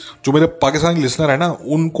 जो मेरे पाकिस्तानी लिसनर है ना,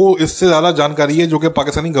 उनको इससे ज़्यादा जानकारी है जो कि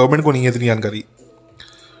पाकिस्तानी गवर्नमेंट को नहीं है इतनी जानकारी,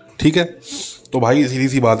 ठीक है। तो भाई सीधी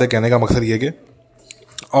सी बात है, कहने का मकसद ये कि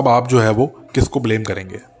अब आप जो है वो किसको ब्लेम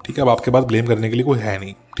करेंगे, ठीक है। अब आपके पास ब्लेम करने के लिए कोई है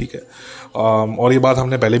नहीं, ठीक है। और ये बात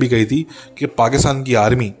हमने पहले भी कही थी कि पाकिस्तान की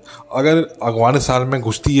आर्मी अगर अफगानिस्तान में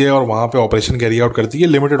घुसती है और वहाँ पे ऑपरेशन कैरी आउट करती है,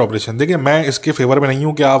 लिमिटेड ऑपरेशन, देखिए मैं इसके फेवर में नहीं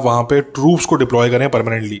हूँ कि आप वहाँ पे ट्रूप्स को डिप्लॉय करें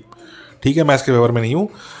परमानेंटली, ठीक है, मैं इसके फेवर में नहीं हूँ।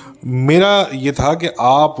 मेरा ये था कि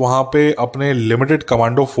आप वहाँ पे अपने लिमिटेड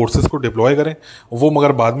कमांडो फोर्सेस को डिप्लॉय करें, वो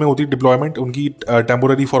मगर बाद में होती डिप्लॉयमेंट उनकी,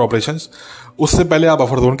 टेम्पोररी फॉर ऑपरेशंस। उससे पहले आप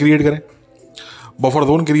बफर जोन क्रिएट करें। बफर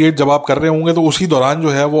जोन क्रिएट जब आप कर रहे होंगे तो उसी दौरान जो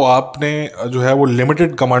है वो आपने जो है वो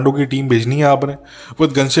लिमिटेड कमांडो की टीम भेजनी है आपने,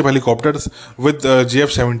 with gunship helicopters, with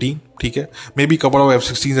JF-17, ठीक है, maybe couple of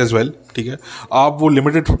F-16 as well, ठीक है। आप वो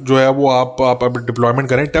लिमिटेड जो है वो आप डिप्लॉयमेंट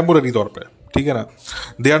करें टेम्पोररी तौर पर, ठीक है ना।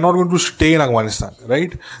 They are not going to stay in Afghanistan,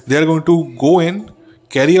 right, they are going to go in,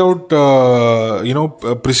 carry out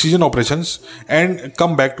precision operations and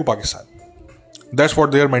come back to Pakistan. That's what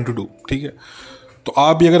they are meant to do, ठीक है। तो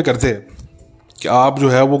आप भी अगर करते कि आप जो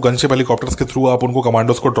है वो गनशिप हेलीकॉप्टर्स के थ्रू आप उनको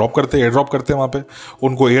कमांडोज को ड्रॉप करते, एयर ड्रॉप करते हैं वहाँ पे,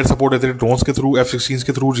 उनको एयर सपोर्ट देते हैं ड्रोन्स के थ्रू, F-16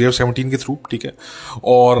 के थ्रू, JF-17 के थ्रू, ठीक है,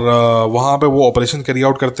 और वहाँ पे वो ऑपरेशन कैरी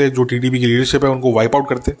आउट करते, जो TTP की लीडरशिप है उनको वाइप आउट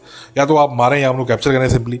करते, या तो आप मारें या उनको कैप्चर करें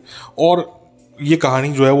सिंपली। और ये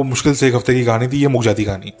कहानी जो है वो मुश्किल से 1 हफ्ते की कहानी थी, ये मुक जाती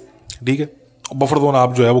कहानी, ठीक है। बफर जोन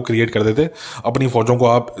आप जो है वो क्रिएट कर देते, अपनी फौजों को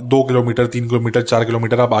आप 2 किलोमीटर, 3 किलोमीटर, 4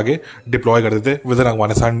 किलोमीटर आप आगे डिप्लॉय कर देते विद इन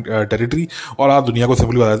अफगानिस्तान टेरिटरी, और आप दुनिया को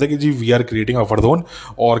सिंपली बता देते कि जी we are creating buffer zone,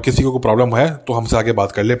 और किसी को कोई प्रॉब्लम है तो हमसे आगे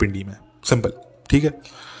बात कर ले पिंडी में, सिंपल, ठीक है।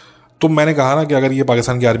 तो मैंने कहा ना कि अगर ये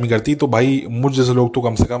पाकिस्तान की आर्मी करती तो भाई मुझ जैसे लोग तो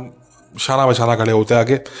कम से कम शाना बशाना खड़े होते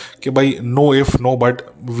आगे कि भाई no if no but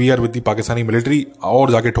we are with the Pakistani military,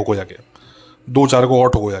 और जाके ठोको जाके 2-4 को और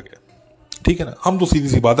ठोको जाके, ठीक है ना। हम तो सीधी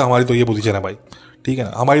सी बात है, हमारी तो ये पोजीशन है भाई, ठीक है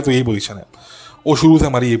ना, हमारी तो यही पोजीशन है, और शुरू से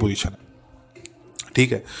हमारी यही पोजीशन है,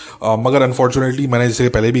 ठीक है। मगर अनफॉर्चुनेटली मैंने जैसे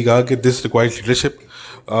पहले भी कहा कि this requires leadership,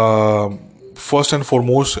 first and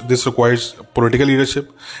foremost this requires political leadership,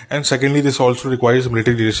 and secondly this also requires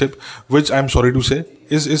military leadership, which I am sorry to say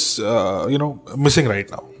is missing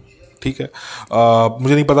right now, ठीक है।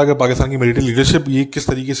 मुझे नहीं पता कि पाकिस्तान की मिलिट्री लीडरशिप ये किस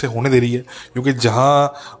तरीके से होने दे रही है, क्योंकि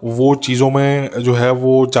जहाँ वो चीज़ों में जो है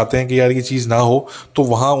वो चाहते हैं कि यार ये चीज़ ना हो, तो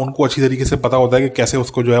वहाँ उनको अच्छी तरीके से पता होता है कि कैसे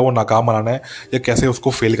उसको जो है वो नाकाम बनाना है, या कैसे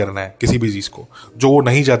उसको फेल करना है किसी भी चीज़ को जो वो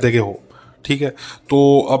नहीं चाहते कि हो, ठीक है। तो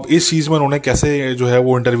अब इस चीज़ में उन्होंने कैसे जो है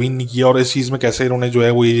वो इंटरवीन नहीं किया, और इस चीज़ में कैसे इन्होंने जो है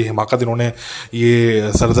वो ये हिमाकत इन्होंने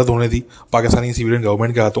ये सरजद होने दी पाकिस्तानी सिविलियन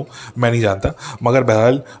गवर्नमेंट के हाथों, मैं नहीं जानता। मगर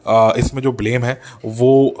बहरहाल इसमें जो ब्लेम है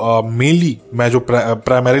वो मेनली मैं जो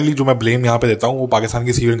प्राइमरीली जो मैं ब्लेम यहाँ पे देता हूँ वो पाकिस्तान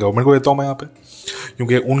की सिविलियन गवर्नमेंट को देता हूँ मैं यहाँ पे,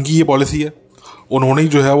 क्योंकि उनकी ये पॉलिसी है। उन्होंने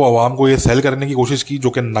जो है वो आवाम को ये सेल करने की कोशिश की, जो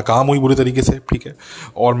कि नाकाम हुई बुरी तरीके से, ठीक है।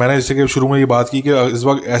 और मैंने जैसे कि शुरू में ये बात की कि इस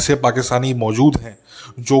वक्त ऐसे पाकिस्तानी मौजूद हैं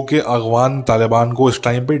जो कि अफगान तालिबान को इस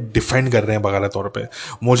टाइम पे डिफेंड कर रहे हैं बकायदा तौर पे।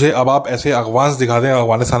 मुझे अब आप ऐसे अफगान दिखा दें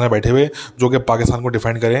अफगानिस्तान में बैठे हुए जो कि पाकिस्तान को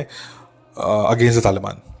डिफेंड करें अगेंस्ट द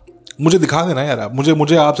तालिबान, मुझे दिखा देना यार आप,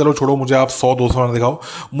 मुझे आप, चलो छोड़ो, मुझे आप 100-200 ना दिखाओ,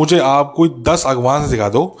 मुझे आप कोई 10 अफगान से दिखा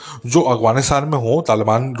दो जो अफगानिस्तान में हो,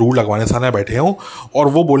 तालिबान रूल अफगानिस्तान में बैठे हों, और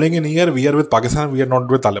वो बोलेंगे नहीं यार we are with Pakistan, we are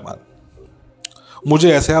not with Taliban.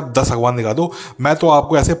 मुझे ऐसे आप 10 अफगान दिखा दो, मैं तो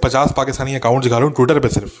आपको ऐसे 50 पाकिस्तानी अकाउंट दिखा रहा हूँ ट्विटर पे,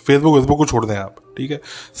 सिर्फ फेसबुक को छोड़ दें आप, ठीक है,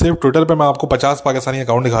 सिर्फ ट्विटर पे मैं आपको 50 पाकिस्तानी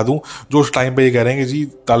अकाउंट दिखा दूँ जो उस टाइम पे ये कह रहे हैं कि जी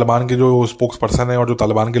तालिबान के जो स्पोक्स पर्सन है और जो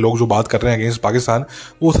तालिबान के लोग जो बात कर रहे हैं अगेंस्ट पाकिस्तान,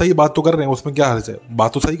 वो सही बात तो कर रहे हैं, उसमें क्या हर्ज है,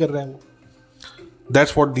 बात तो सही कर रहे हैं वो।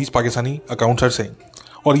 That's what these Pakistani accounts are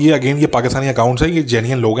saying. और ये अगेन ये पाकिस्तानी अकाउंट्स है, ये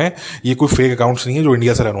जेन्युइन लोग हैं, ये कोई फेक अकाउंट्स नहीं है जो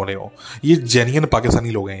इंडिया से रन हो रहे हो, ये जेन्युइन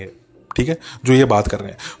पाकिस्तानी लोग हैं ये, ठीक है, जो ये बात कर रहे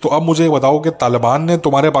हैं। तो अब मुझे बताओ कि तालिबान ने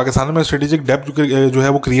तुम्हारे पाकिस्तान में स्ट्रेटेजिक डेप्थ जो है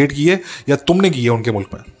वो क्रिएट की है या तुमने की है उनके मुल्क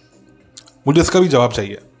में? मुझे इसका भी जवाब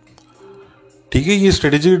चाहिए, ठीक है। ये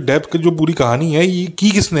स्ट्रेटेजिक डेप्थ की जो पूरी कहानी है ये की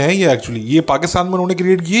किसने है, ये एक्चुअली ये पाकिस्तान में उन्होंने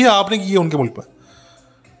क्रिएट की है या आपने की है उनके मुल्क में?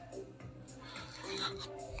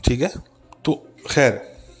 ठीक है, तो खैर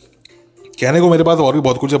कहने को मेरे पास और भी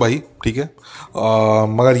बहुत कुछ है भाई, ठीक है,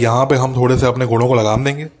 मगर यहाँ पे हम थोड़े से अपने घोड़ों को लगाम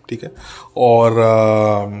देंगे, ठीक है। और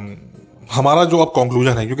हमारा जो अब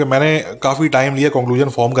कंक्लूजन है, क्योंकि मैंने काफ़ी टाइम लिया कंक्लूजन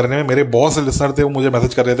फॉर्म करने में, मेरे बहुत से लिसनर थे वो मुझे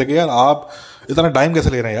मैसेज कर रहे थे कि यार आप इतना टाइम कैसे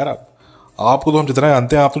ले रहे हैं यार, आपको तो हम जितना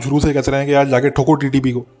जानते हैं, आप तो शुरू से कहते रहे हैं कि यार जाके ठोको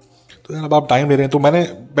टीटीपी को, तो यार अब आप टाइम ले रहे हैं। तो मैंने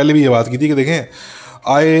पहले भी ये बात की थी कि देखें,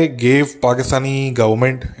 I gave Pakistani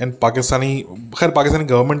government and Pakistani, खैर पाकिस्तानी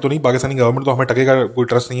गवर्नमेंट तो नहीं, पाकिस्तानी गवर्नमेंट तो हमें टकेगा, कोई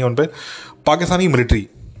ट्रस्ट नहीं है उन पर, पाकिस्तानी मिलिट्री,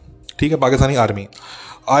 ठीक है, Pakistani army,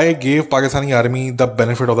 I gave Pakistani army the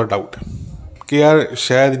benefit of the doubt कि यार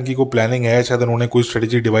शायद इनकी कोई प्लानिंग है, शायद उन्होंने कोई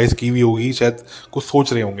स्ट्रेटेजी डिवाइस की हुई होगी, शायद कुछ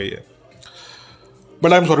सोच रहे होंगे ये,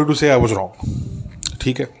 but I am sorry to say I was wrong,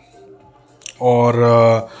 ठीक है।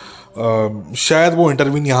 और शायद वो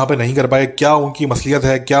इंटरवीन यहाँ पे नहीं कर पाए, क्या उनकी मसलियत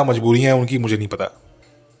है, क्या मजबूरियाँ हैं उनकी, मुझे नहीं पता।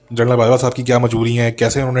 जनरल बाजवा साहब की क्या मजबूरियाँ हैं,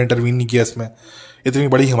 कैसे उन्होंने इंटरवीन नहीं किया इसमें, इतनी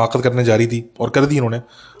बड़ी हिमाकत करने जा रही थी और कर दी इन्होंने,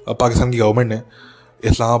 पाकिस्तान की गवर्नमेंट ने,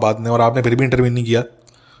 इस्लामाबाद ने, और आपने फिर भी इंटरवीन नहीं किया।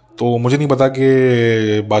 तो मुझे नहीं पता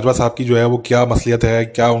कि बाजवा साहब की जो है वो क्या मसलियत है,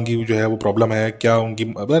 क्या उनकी जो है वो प्रॉब्लम है, क्या उनकी,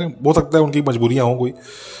 हो सकता है उनकी मजबूरियाँ हों कोई,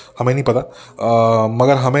 हमें नहीं पता,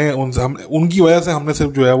 मगर हमें हम उनकी वजह से हमने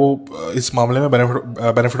सिर्फ जो है वो इस मामले में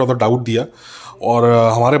बेनिफिट ऑफ द डाउट दिया। और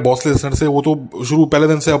हमारे बॉस लिसनर से वो तो शुरू पहले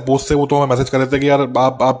दिन से अपोज थे, वो तो हमें मैसेज कर रहे थे कि यार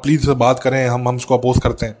आप प्लीज़ बात करें, हम उसको अपोज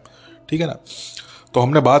करते हैं, ठीक है ना। तो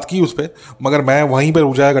हमने बात की उस पर, मगर मैं वहीं पर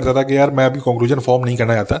रुक जाया करता था कि यार मैं अभी कंक्लूजन फॉर्म नहीं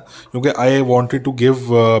करना चाहता, क्योंकि I wanted to give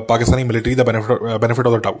Pakistani military the benefit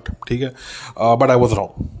of the doubt, ठीक है, बट आई वाज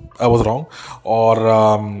रॉन्ग। और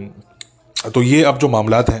तो ये अब जो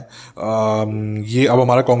मामलात हैं, ये अब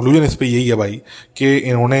हमारा कंक्लूजन इस पे यही है भाई कि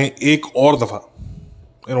इन्होंने एक और दफ़ा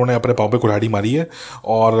इन्होंने अपने पाँव पे कुल्हाड़ी मारी है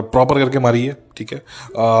और प्रॉपर करके मारी है, ठीक है।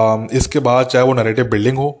 इसके बाद चाहे वो नैरेटिव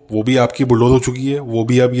बिल्डिंग हो, वो भी आपकी बुलडोज हो चुकी है, वो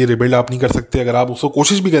भी अब ये रिबिल्ड आप नहीं कर सकते। अगर आप उसको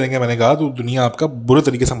कोशिश भी करेंगे, मैंने कहा, तो दुनिया आपका बुरे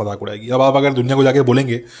तरीके से मजाक उड़ाएगी। अब आप अगर दुनिया को जाके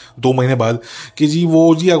बोलेंगे 2 महीने बाद कि जी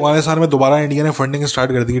अफगानिस्तान में दोबारा इंडिया ने फंडिंग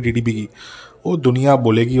स्टार्ट कर दी है टीटीपी की, वो दुनिया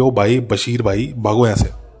बोलेगी ओ भाई बशीर भाई भागो यहाँ से,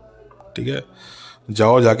 ठीक है,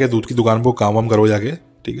 जाओ जाके दूध की दुकान पर काम वाम करो जाके,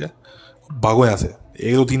 ठीक है, भागो यहाँ से,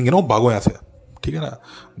 1 2 3 गिनो, भागो यहाँ से, ठीक है ना।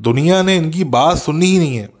 दुनिया ने इनकी बात सुननी ही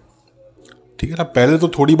नहीं है, ठीक है ना। पहले तो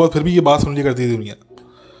थोड़ी बहुत फिर भी ये बात सुन लिया करती थी दुनिया,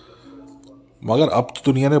 मगर अब तो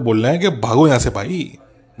दुनिया ने बोलना है कि भागो यहाँ से भाई,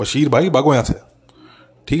 बशीर भाई भागो यहाँ से,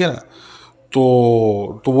 ठीक है ना। तो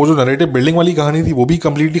वो जो नैरेटिव बिल्डिंग वाली कहानी थी वो भी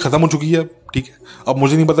कंप्लीटली ख़त्म हो चुकी है, ठीक है। अब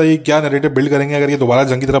मुझे नहीं पता ये क्या नैरेटिव बिल्ड करेंगे अगर ये दोबारा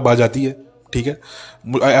जंग की तरफ आ जाती है, ठीक है,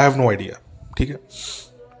 आई हैव नो आइडिया, ठीक है।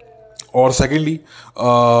 और सेकेंडली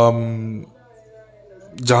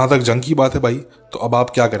जहाँ तक जंग की बात है भाई, तो अब आप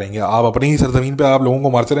क्या करेंगे, आप अपनी ही सरजमीन पे आप लोगों को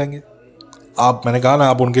मारते रहेंगे। आप, मैंने कहा ना,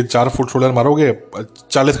 आप उनके 4 फुट शोल्डर मारोगे,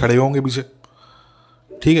 40 खड़े होंगे पीछे,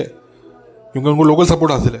 ठीक है, क्योंकि उनको लोकल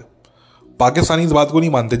सपोर्ट हासिल है। पाकिस्तानी इस बात को नहीं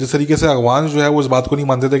मानते, जिस तरीके से अफगान जो है वो इस बात को नहीं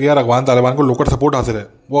मानते थे कि यार अफगान तालिबान को लोकल सपोर्ट हासिल है।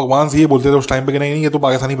 वो अफगान ये बोलते थे उस टाइम पे कि नहीं ये तो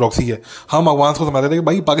पाकिस्तानी प्रॉक्सी है। हम अफगान को समझते थे कि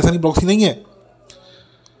भाई पाकिस्तानी प्रॉक्सी नहीं है,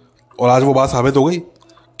 और आज वो बात साबित हो गई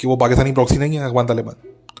कि वो पाकिस्तानी प्रॉक्सी नहीं है अफगान तालिबान,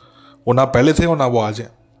 वो ना पहले थे और ना वो आज हैं।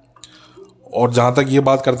 और जहाँ तक ये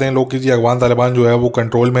बात करते हैं लोग कि जी अफगान तालिबान जो है वो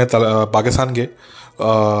कंट्रोल में पाकिस्तान के,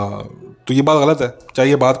 तो ये बात गलत है। चाहे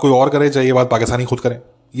ये बात कोई और करे, चाहे ये बात पाकिस्तानी खुद करें,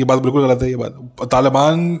 ये बात बिल्कुल गलत है। ये बात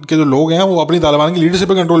तालिबान के जो लोग हैं वो अपनी तालिबान की लीडरशिप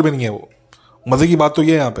पे कंट्रोल में नहीं है। वो मज़े की बात तो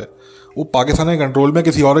ये है यहाँ पे, वो पाकिस्तान के कंट्रोल में,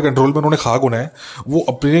 किसी और के कंट्रोल में उन्होंने खाक होना है। वो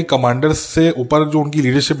अपने कमांडर से ऊपर जो उनकी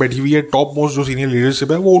लीडरशिप बैठी हुई है, टॉप मोस्ट जो सीनियर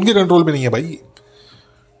लीडरशिप है, वो उनके कंट्रोल में नहीं है भाई,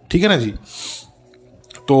 ठीक है ना जी।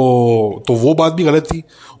 तो वो बात भी गलत थी।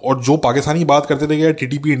 और जो पाकिस्तानी बात करते थे कि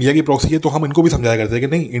टीटीपी इंडिया की प्रॉक्सी है, तो हम इनको भी समझाया करते थे कि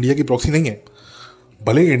नहीं, इंडिया की प्रॉक्सी नहीं है।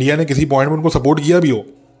 भले इंडिया ने किसी पॉइंट में उनको सपोर्ट किया भी हो,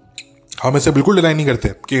 हम इससे बिल्कुल डिनाई नहीं करते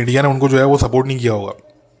कि इंडिया ने उनको जो है वो सपोर्ट नहीं किया होगा,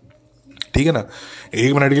 ठीक है ना।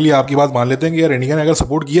 एक मिनट के लिए आपकी बात मान लेते हैं कि यार इंडिया ने अगर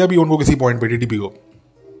सपोर्ट किया भी उनको किसी पॉइंट पे टीटीपी को,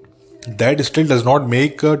 that still does not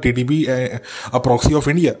make TTP a proxy of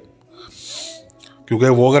India, क्योंकि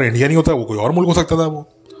वो अगर इंडिया नहीं होता वो कोई और मुल्क हो सकता था वो,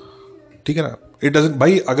 ठीक है ना। इट डजंट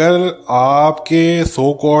भाई, अगर आपके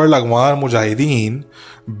so called अगवार Mujahideen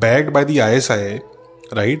backed by the ISI,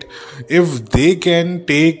 right, if they can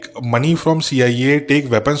take money from CIA, take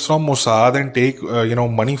weapons from Mossad, and take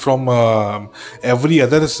money from every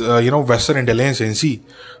other Western intelligence agency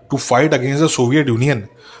to fight against the Soviet Union,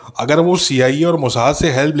 अगर वो CIA और Mossad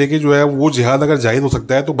से help लेके जो है वो जिहाद अगर जाहिद हो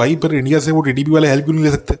सकता है, तो भाई फिर इंडिया से वो TTP वाले हेल्प क्यों नहीं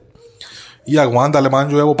ले सकते? ये अफगान तालिबान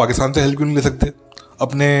जो है वो पाकिस्तान से हेल्प क्यों नहीं ले सकते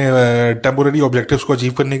अपने टेम्पोररी ऑब्जेक्टिव्स को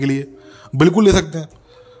अचीव करने के लिए? बिल्कुल ले सकते हैं।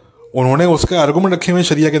 उन्होंने उसके आर्गूमेंट रखे हुए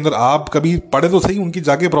शरिया के अंदर, आप कभी पढ़े तो सही उनकी,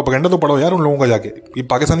 जाके प्रोपेगेंडा तो पढ़ो यार उन लोगों का जाके। ये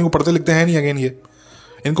पाकिस्तानी को पढ़ते लिखते हैं नहीं, अगेन ये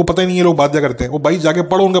इनको पता ही नहीं है, लोग बात क्या करते हैं। वो भाई जाके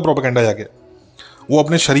पढ़ो उनका प्रोपेगेंडा जाके, वो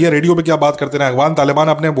अपने शरिया रेडियो पे क्या बात करते रहे, अफगान तालिबान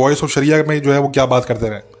अपने वॉइस ऑफ शरिया में जो है वो क्या बात करते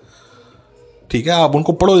रहे, ठीक है, आप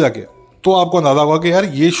उनको पढ़ो जाके, तो आपको अंदाजा होगा कि यार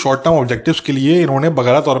ये शॉर्ट टर्म ऑब्जेक्टिव्स के लिए इन्होंने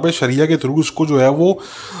बगैर तौर पे शरिया के थ्रू उसको जो है वो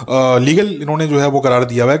लीगल इन्होंने जो है वो करार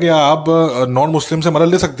दिया हुआ है कि आप नॉन मुस्लिम से मदद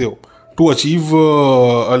ले सकते हो to achieve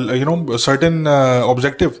certain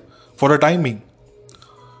objective for a timing.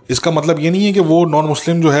 इसका मतलब ये नहीं है कि वो नॉन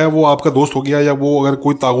मुस्लिम जो है वो आपका दोस्त हो गया, या वो अगर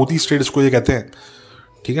कोई तागूती स्टेट, इसको ये कहते हैं,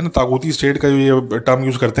 ठीक है ना, तागूती स्टेट का ये टर्म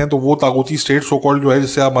यूज़ करते हैं, तो वो तागूती स्टेट सो कॉल्ड जो है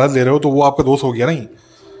जिससे आप मदद ले रहे हो, तो वो आपका दोस्त हो गया नहीं।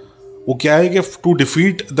 वो क्या है कि to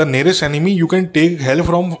defeat the nearest enemy you can take help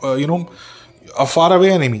from a far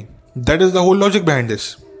away enemy, that is the whole logic behind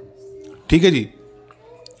this, ठीक है जी।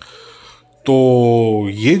 तो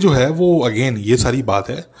ये जो है वो अगेन ये सारी बात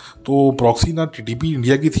है। तो प्रॉक्सी ना TTP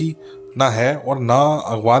इंडिया की थी ना है, और ना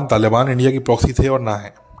अफगान तालिबान इंडिया की प्रॉक्सी थे और ना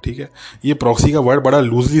है, ठीक है। ये प्रॉक्सी का वर्ड बड़ा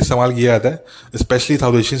लूजली इस्तेमाल किया जाता है स्पेशली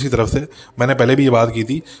साउथ एशियंस की तरफ से। मैंने पहले भी ये बात की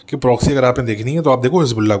थी कि प्रॉक्सी अगर आपने देखनी है तो आप देखो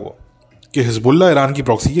हिजबुल्ला को, कि हिजबुल्ला ईरान की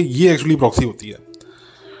प्रॉक्सी है, ये एक्चुअली प्रॉक्सी होती है,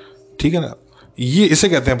 ठीक है ना, ये इसे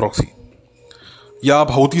कहते हैं प्रॉक्सी। या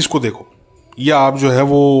आप हौतीस को देखो, या आप जो है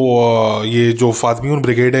वो ये जो फातमियून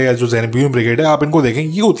ब्रिगेड है या जो जैनबियून ब्रिगेड है, आप इनको देखें,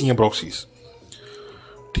 ये होती हैं प्रॉक्सीज,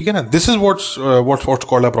 ठीक है ना। This is what's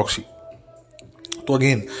called a proxy. तो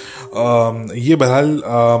अगेन ये बहरहाल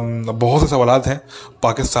बहुत से सवालात हैं,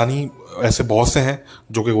 पाकिस्तानी ऐसे बहुत से हैं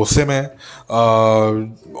जो कि गुस्से में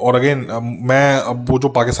हैं। और अगेन मैं अब वो जो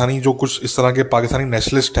पाकिस्तानी जो कुछ इस तरह के पाकिस्तानी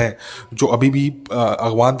नेशनलिस्ट हैं जो अभी भी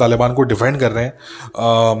अफगान तालिबान को डिफेंड कर रहे हैं,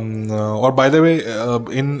 और bye the way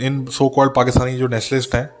in so called Pakistani जो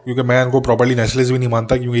नेशनलिस्ट हैं, क्योंकि मैं इनको प्रॉपर्ली नेशनलिस्ट भी नहीं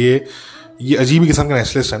मानता, क्योंकि ये अजीब ही किस्म के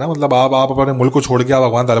नेशनलिस्ट है ना। मतलब आप अपने मुल्क को छोड़ के आप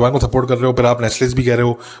अफगान तालिबान को सपोर्ट कर रहे हो, फिर आप नेशनलिस्ट भी कह रहे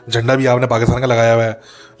हो, झंडा भी आपने पाकिस्तान का लगाया हुआ है,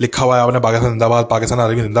 लिखा हुआ है आपने पाकिस्तान जिंदाबाद, पाकिस्तान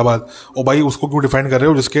आर्मी जिंदाबाद। और भाई उसको क्यों डिफेंड कर रहे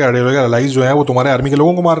हो जिसके अलाइज जो है वो तुम्हारे आर्मी के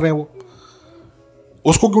लोगों को मार रहे हैं, वो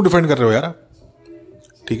उसको क्यों डिफेंड कर रहे हो यार,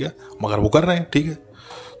 ठीक है, मगर वो कर रहे हैं, ठीक है।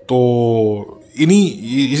 तो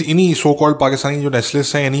इन्हीं सो कॉल्ड पाकिस्तानी जो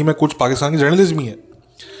नेशनलिस्ट हैं, इन्हीं में कुछ पाकिस्तानी जर्नलिस्ट भी हैं।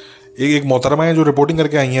 एक मोहतरमा है जो रिपोर्टिंग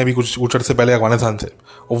करके आई हैं अभी कुछ अर्से पहले अफगानिस्तान से,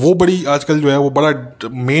 और वो बड़ी आजकल जो है वो बड़ा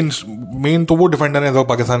मेन तो वो डिफेंडर है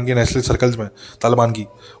पाकिस्तान के नेशनल सर्कल्स में तालिबान की,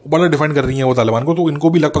 वो बड़ा डिफेंड कर रही हैं वो तालिबान को। तो इनको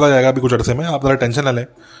भी लग पता जाएगा अभी कुछ अर्से में, आप ज़रा टेंशन ना लें,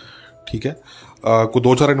 ठीक है। कुछ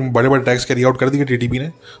 2-4 बड़े बड़े टैक्स कैरी आउट कर दिए TTP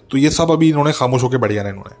ने, तो ये सब अभी इन्होंने खामोश होकर बढ़ जाना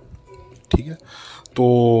इन्होंने, ठीक है। तो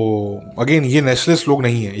अगेन ये नेशनलिस्ट लोग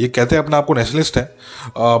नहीं है, ये कहते हैं अपने आप को नेशनलिस्ट है,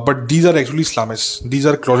 but these are actually Islamist, these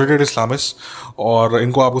are closeted Islamist, और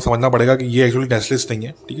इनको आपको समझना पड़ेगा कि ये एक्चुअली नेशनलिस्ट नहीं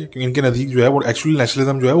है, ठीक है, क्योंकि इनके नज़दीक जो है वो एक्चुअली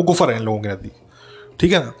नेशनलिज्म जो है वो कुफर है इन लोगों के नज़दीक,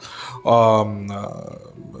 ठीक है ना।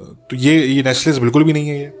 तो ये नेशनलिस्ट बिल्कुल भी नहीं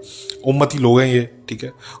है, ये उम्मती लोग हैं ये, ठीक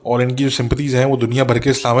है। और इनकी जो सिंपथीज़ हैं वो दुनिया भर के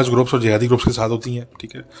इस्लामिस्ट ग्रुप्स और जिहादी ग्रुप्स के साथ होती हैं,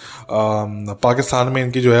 ठीक है। पाकिस्तान में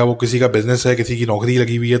इनकी जो है वो किसी का बिजनेस है, किसी की नौकरी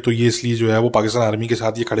लगी हुई है, तो ये इसलिए जो है वो पाकिस्तान आर्मी के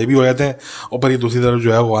साथ ये खड़े भी हो जाते हैं, और पर ये दूसरी तरफ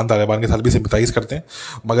जो है वो तालिबान के साथ भी सिंपथाइज़ करते हैं।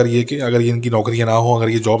 मगर ये कि अगर ये इनकी नौकरियाँ ना हो, अगर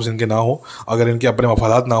ये जॉब्स इनके ना हो, अगर इनके अपने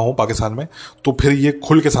मफादात ना हो पाकिस्तान में, तो फिर ये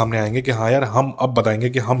खुल के सामने आएंगे कि हाँ यार हम अब बताएंगे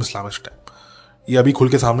कि हम इस्लामिस्ट हैं। ये अभी खुल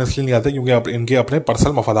के सामने इसलिए नहीं आते क्योंकि इनके अपने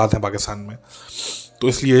पर्सनल मफादात हैं पाकिस्तान में, तो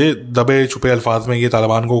इसलिए दबे छुपे अल्फाज में ये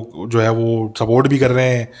तालिबान को जो है वो सपोर्ट भी कर रहे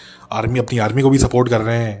हैं, अपनी आर्मी को भी सपोर्ट कर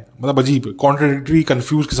रहे हैं। मतलब अजीब कॉन्ट्राडिक्टरी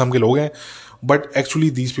कन्फ्यूज किस्म के लोग हैं, but actually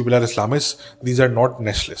these people are Islamist, these are not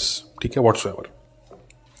nationalist, ठीक है, व्हाट्सएवर।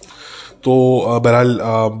 तो बहरहाल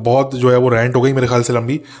बहुत जो है वो रैंट हो गई मेरे ख्याल से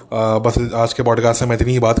लंबी, बस आज के पॉडकास्ट से मैं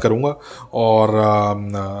इतनी ही बात करूँगा।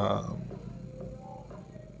 और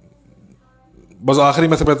बस आखिरी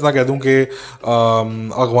में से मैं इतना कह दूं कि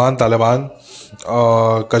अफगान तालिबान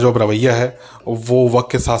का जो रवैया है वो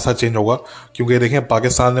वक्त के साथ साथ चेंज होगा, क्योंकि देखें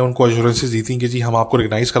पाकिस्तान ने उनको एश्योरेंसेस दी थी कि जी हम आपको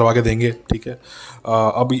रिकग्नाइज़ करवा के देंगे, ठीक है।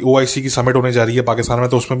 अभी OIC की समिट होने जा रही है पाकिस्तान में,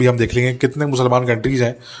 तो उसमें भी हम देख लेंगे कितने मुसलमान कंट्रीज़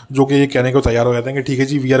हैं जो कि ये कहने को तैयार हो जाते हैं कि ठीक है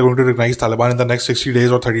जी we are going to recognise Taliban in the next 60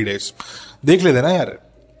 days और 30 डेज। देख लेते हैं ना यार,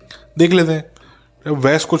 देख लेते हैं।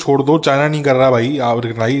 वेस्ट को छोड़ दो, चाइना नहीं कर रहा भाई आप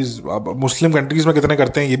रिकग्नाइज, मुस्लिम कंट्रीज़ में कितने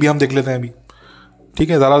करते हैं ये भी हम देख लेते हैं अभी, ठीक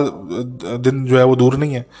है। ज़्यादा दिन जो है वो दूर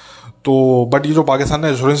नहीं है। तो बट ये जो पाकिस्तान ने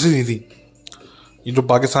एश्योरेंसेस दी थी, ये जो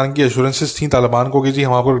पाकिस्तान की एश्योरेंसेस थी तालिबान को कि जी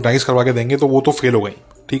हम आपको रिकग्नाइज करवा के देंगे, तो वो तो फेल हो गई,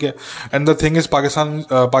 ठीक है। And the thing is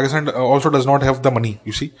Pakistan also does not have the money,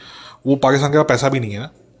 you see. वो पाकिस्तान के पास पैसा भी नहीं है ना।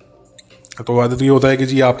 तो आदत ये होता है कि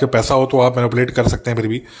जी आपके पैसा हो तो आप मैनिपुलेट कर सकते हैं, फिर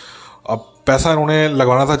भी अब पैसा इन्होंने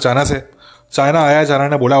लगवाना था चाइना से। चाइना आया, चाइना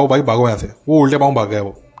ने बोला वो भाई भागो यहाँ से, वो उल्टे पाँव भाग गया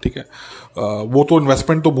वो, ठीक है। वो तो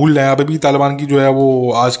इन्वेस्टमेंट तो भूल रहे हैं। अभी भी तालिबान की जो है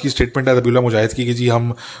वो आज की स्टेटमेंट है ज़बीहुल्लाह मुजाहिद की कि जी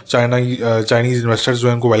हम चाइनीज़ इन्वेस्टर्स जो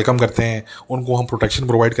है उनको वेलकम करते हैं, उनको हम प्रोटेक्शन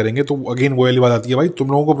प्रोवाइड करेंगे। तो अगेन वो वाली बात आती है, भाई तुम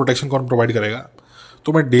लोगों को प्रोटेक्शन कौन प्रोवाइड करेगा?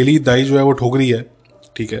 तुम्हें डेली दाई जो है वो ठोक रही है,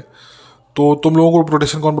 ठीक है। तो तुम लोगों को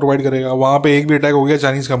प्रोटेक्शन कौन प्रोवाइड करेगा? वहाँ पे एक भी अटैक हो गया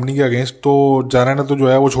चाइनीज़ कंपनी के अगेंस्ट, तो चाइना ने तो जो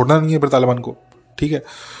है वो छोड़ना नहीं है फिर तालिबान को, ठीक है।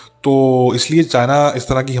 तो इसलिए चाइना इस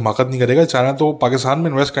तरह की हिमाकत नहीं करेगा। चाइना तो पाकिस्तान में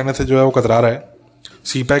इन्वेस्ट करने से जो है वो कतरा रहा है।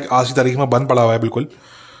 CPEC आज की तारीख में बंद पड़ा हुआ है बिल्कुल,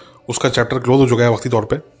 उसका चैप्टर क्लोज हो चुका है वक्ती तौर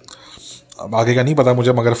पे। अब आगे का नहीं पता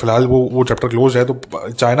मुझे, मगर फिलहाल वो चैप्टर क्लोज है। तो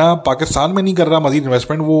चाइना पाकिस्तान में नहीं कर रहा मजीद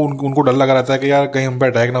इन्वेस्टमेंट, वो उनको डर लगा रहता है कि यार कहीं हम पे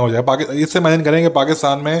अटैक ना हो जाए। इससे इमेजिन करें कि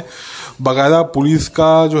पाकिस्तान में बाकायदा पुलिस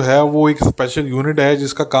का जो है वो एक स्पेशल यूनिट है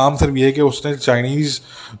जिसका काम सिर्फ ये है कि उसने चाइनीज़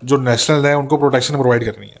जो नेशनल हैं उनको प्रोटेक्शन प्रोवाइड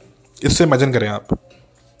करनी है। इससे इमेजिन करें आप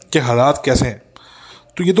कि हालात कैसे हैं।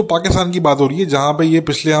 तो ये तो पाकिस्तान की बात हो रही है जहाँ पे ये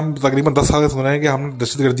पिछले हम तकरीबन 10 साल से सुन रहे हैं कि हमने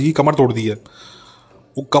दहशतगर्दी की कमर तोड़ दी है।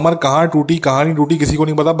 वो कमर कहाँ टूटी कहाँ नहीं टूटी किसी को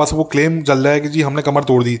नहीं पता, बस वो क्लेम चल रहा है कि जी हमने कमर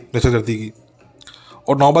तोड़ दी दहशतगर्दी की।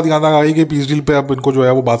 और नौबत यहाँ तक आई कि पीस डील पे अब इनको जो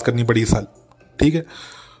है वो बात करनी पड़ी इस साल, ठीक है।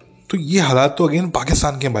 तो ये हालात तो अगेन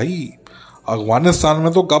पाकिस्तान के भाई। अफगानिस्तान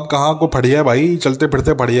में तो कब कहाँ को फड़िया है भाई, चलते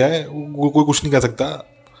फिरते फड़िया है, कोई कुछ नहीं कह सकता,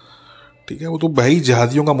 ठीक है। वो तो भाई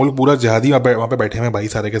जिहादियों का मुल्क, पूरा जिहादी वहाँ पे बैठे हुए भाई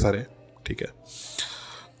सारे के सारे, ठीक है।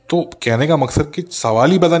 तो कहने का मकसद कि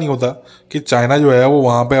सवाल ही पता नहीं होता कि चाइना जो है वो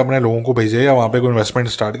वहाँ पे अपने लोगों को भेजे या वहाँ पे कोई इन्वेस्टमेंट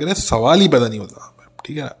स्टार्ट करे, सवाल ही पता नहीं होता,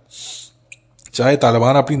 ठीक है ना। चाहे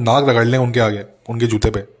तालिबान अपनी नाक रगड़ लें उनके आगे, उनके जूते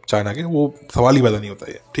पे चाइना के, वो सवाल ही पता नहीं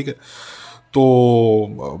होता ये, ठीक है।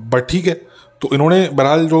 तो बट ठीक है। तो इन्होंने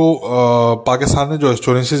बहरहाल जो पाकिस्तान ने जो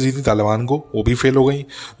एश्योरेंसेस दी थी तालिबान को वो भी फेल हो गई।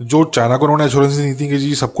 जो चाइना को उन्होंने एश्योरेंसेस दी थी कि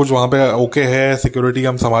जी सब कुछ वहाँ पे ओके है, सिक्योरिटी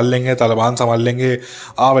हम संभाल लेंगे, तालिबान संभाल लेंगे,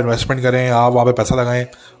 आप इन्वेस्टमेंट करें, आप वहाँ पे पैसा लगाएं,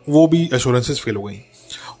 वो भी एश्योरेंसेस फेल हो गई।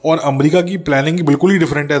 और अमेरिका की प्लानिंग बिल्कुल ही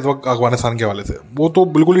डिफरेंट है इस वक्त अफगानिस्तान के हवाले से। वो तो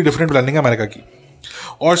बिल्कुल ही डिफरेंट प्लानिंग है अमेरिका की।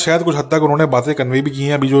 और शायद कुछ हद तक उन्होंने बातें कन्वे भी की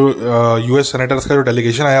हैं। अभी जो US सेनेटर्स का जो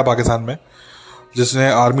डेलीगेशन आया पाकिस्तान में, जिसने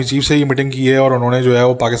आर्मी चीफ से ही मीटिंग की है और उन्होंने जो है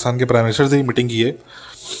वो पाकिस्तान के प्राइम मिनिस्टर से ही मीटिंग की है,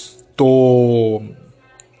 तो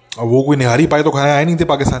वो कोई निहारी पाए तो खाने आए नहीं थे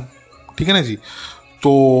पाकिस्तान, ठीक है ना जी।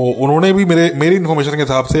 तो उन्होंने भी मेरी इन्फॉर्मेशन के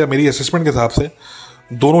हिसाब से या मेरी असेसमेंट के हिसाब से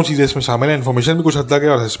दोनों चीज़ें इसमें शामिल हैं। इन्फॉर्मेशन भी कुछ हद तक है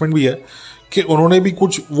और असेसमेंट भी है कि उन्होंने भी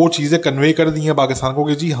कुछ वो चीज़ें कन्वे कर दी हैं पाकिस्तान को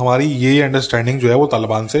कि जी हमारी ये अंडरस्टैंडिंग जो है वो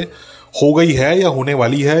तालिबान से हो गई है या होने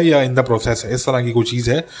वाली है या इन द प्रोसेस है। इस तरह की कोई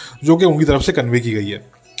चीज़ है जो कि उनकी तरफ से कन्वे की गई है,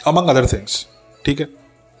 अमंग अदर थिंग्स, ठीक है।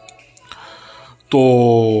 तो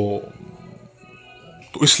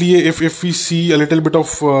इसलिए if we see a little bit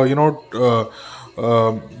of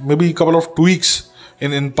maybe couple of tweaks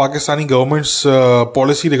in Pakistani government's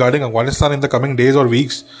policy regarding Afghanistan in the coming days or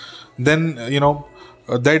weeks, then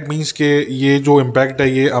that means कि ये जो इम्पैक्ट है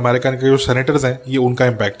ये American के जो सेनेटर्स हैं ये उनका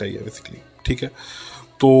इम्पैक्ट है ये बेसिकली, ठीक है।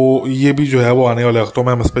 तो ये भी जो है वो आने वाले वक्तों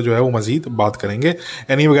में हम इस पर जो है वो मजीद बात करेंगे।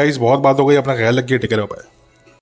 एनीवे गाइस, बहुत बात हो गई, अपना ख्याल रखिए, टेक केयर, बाय।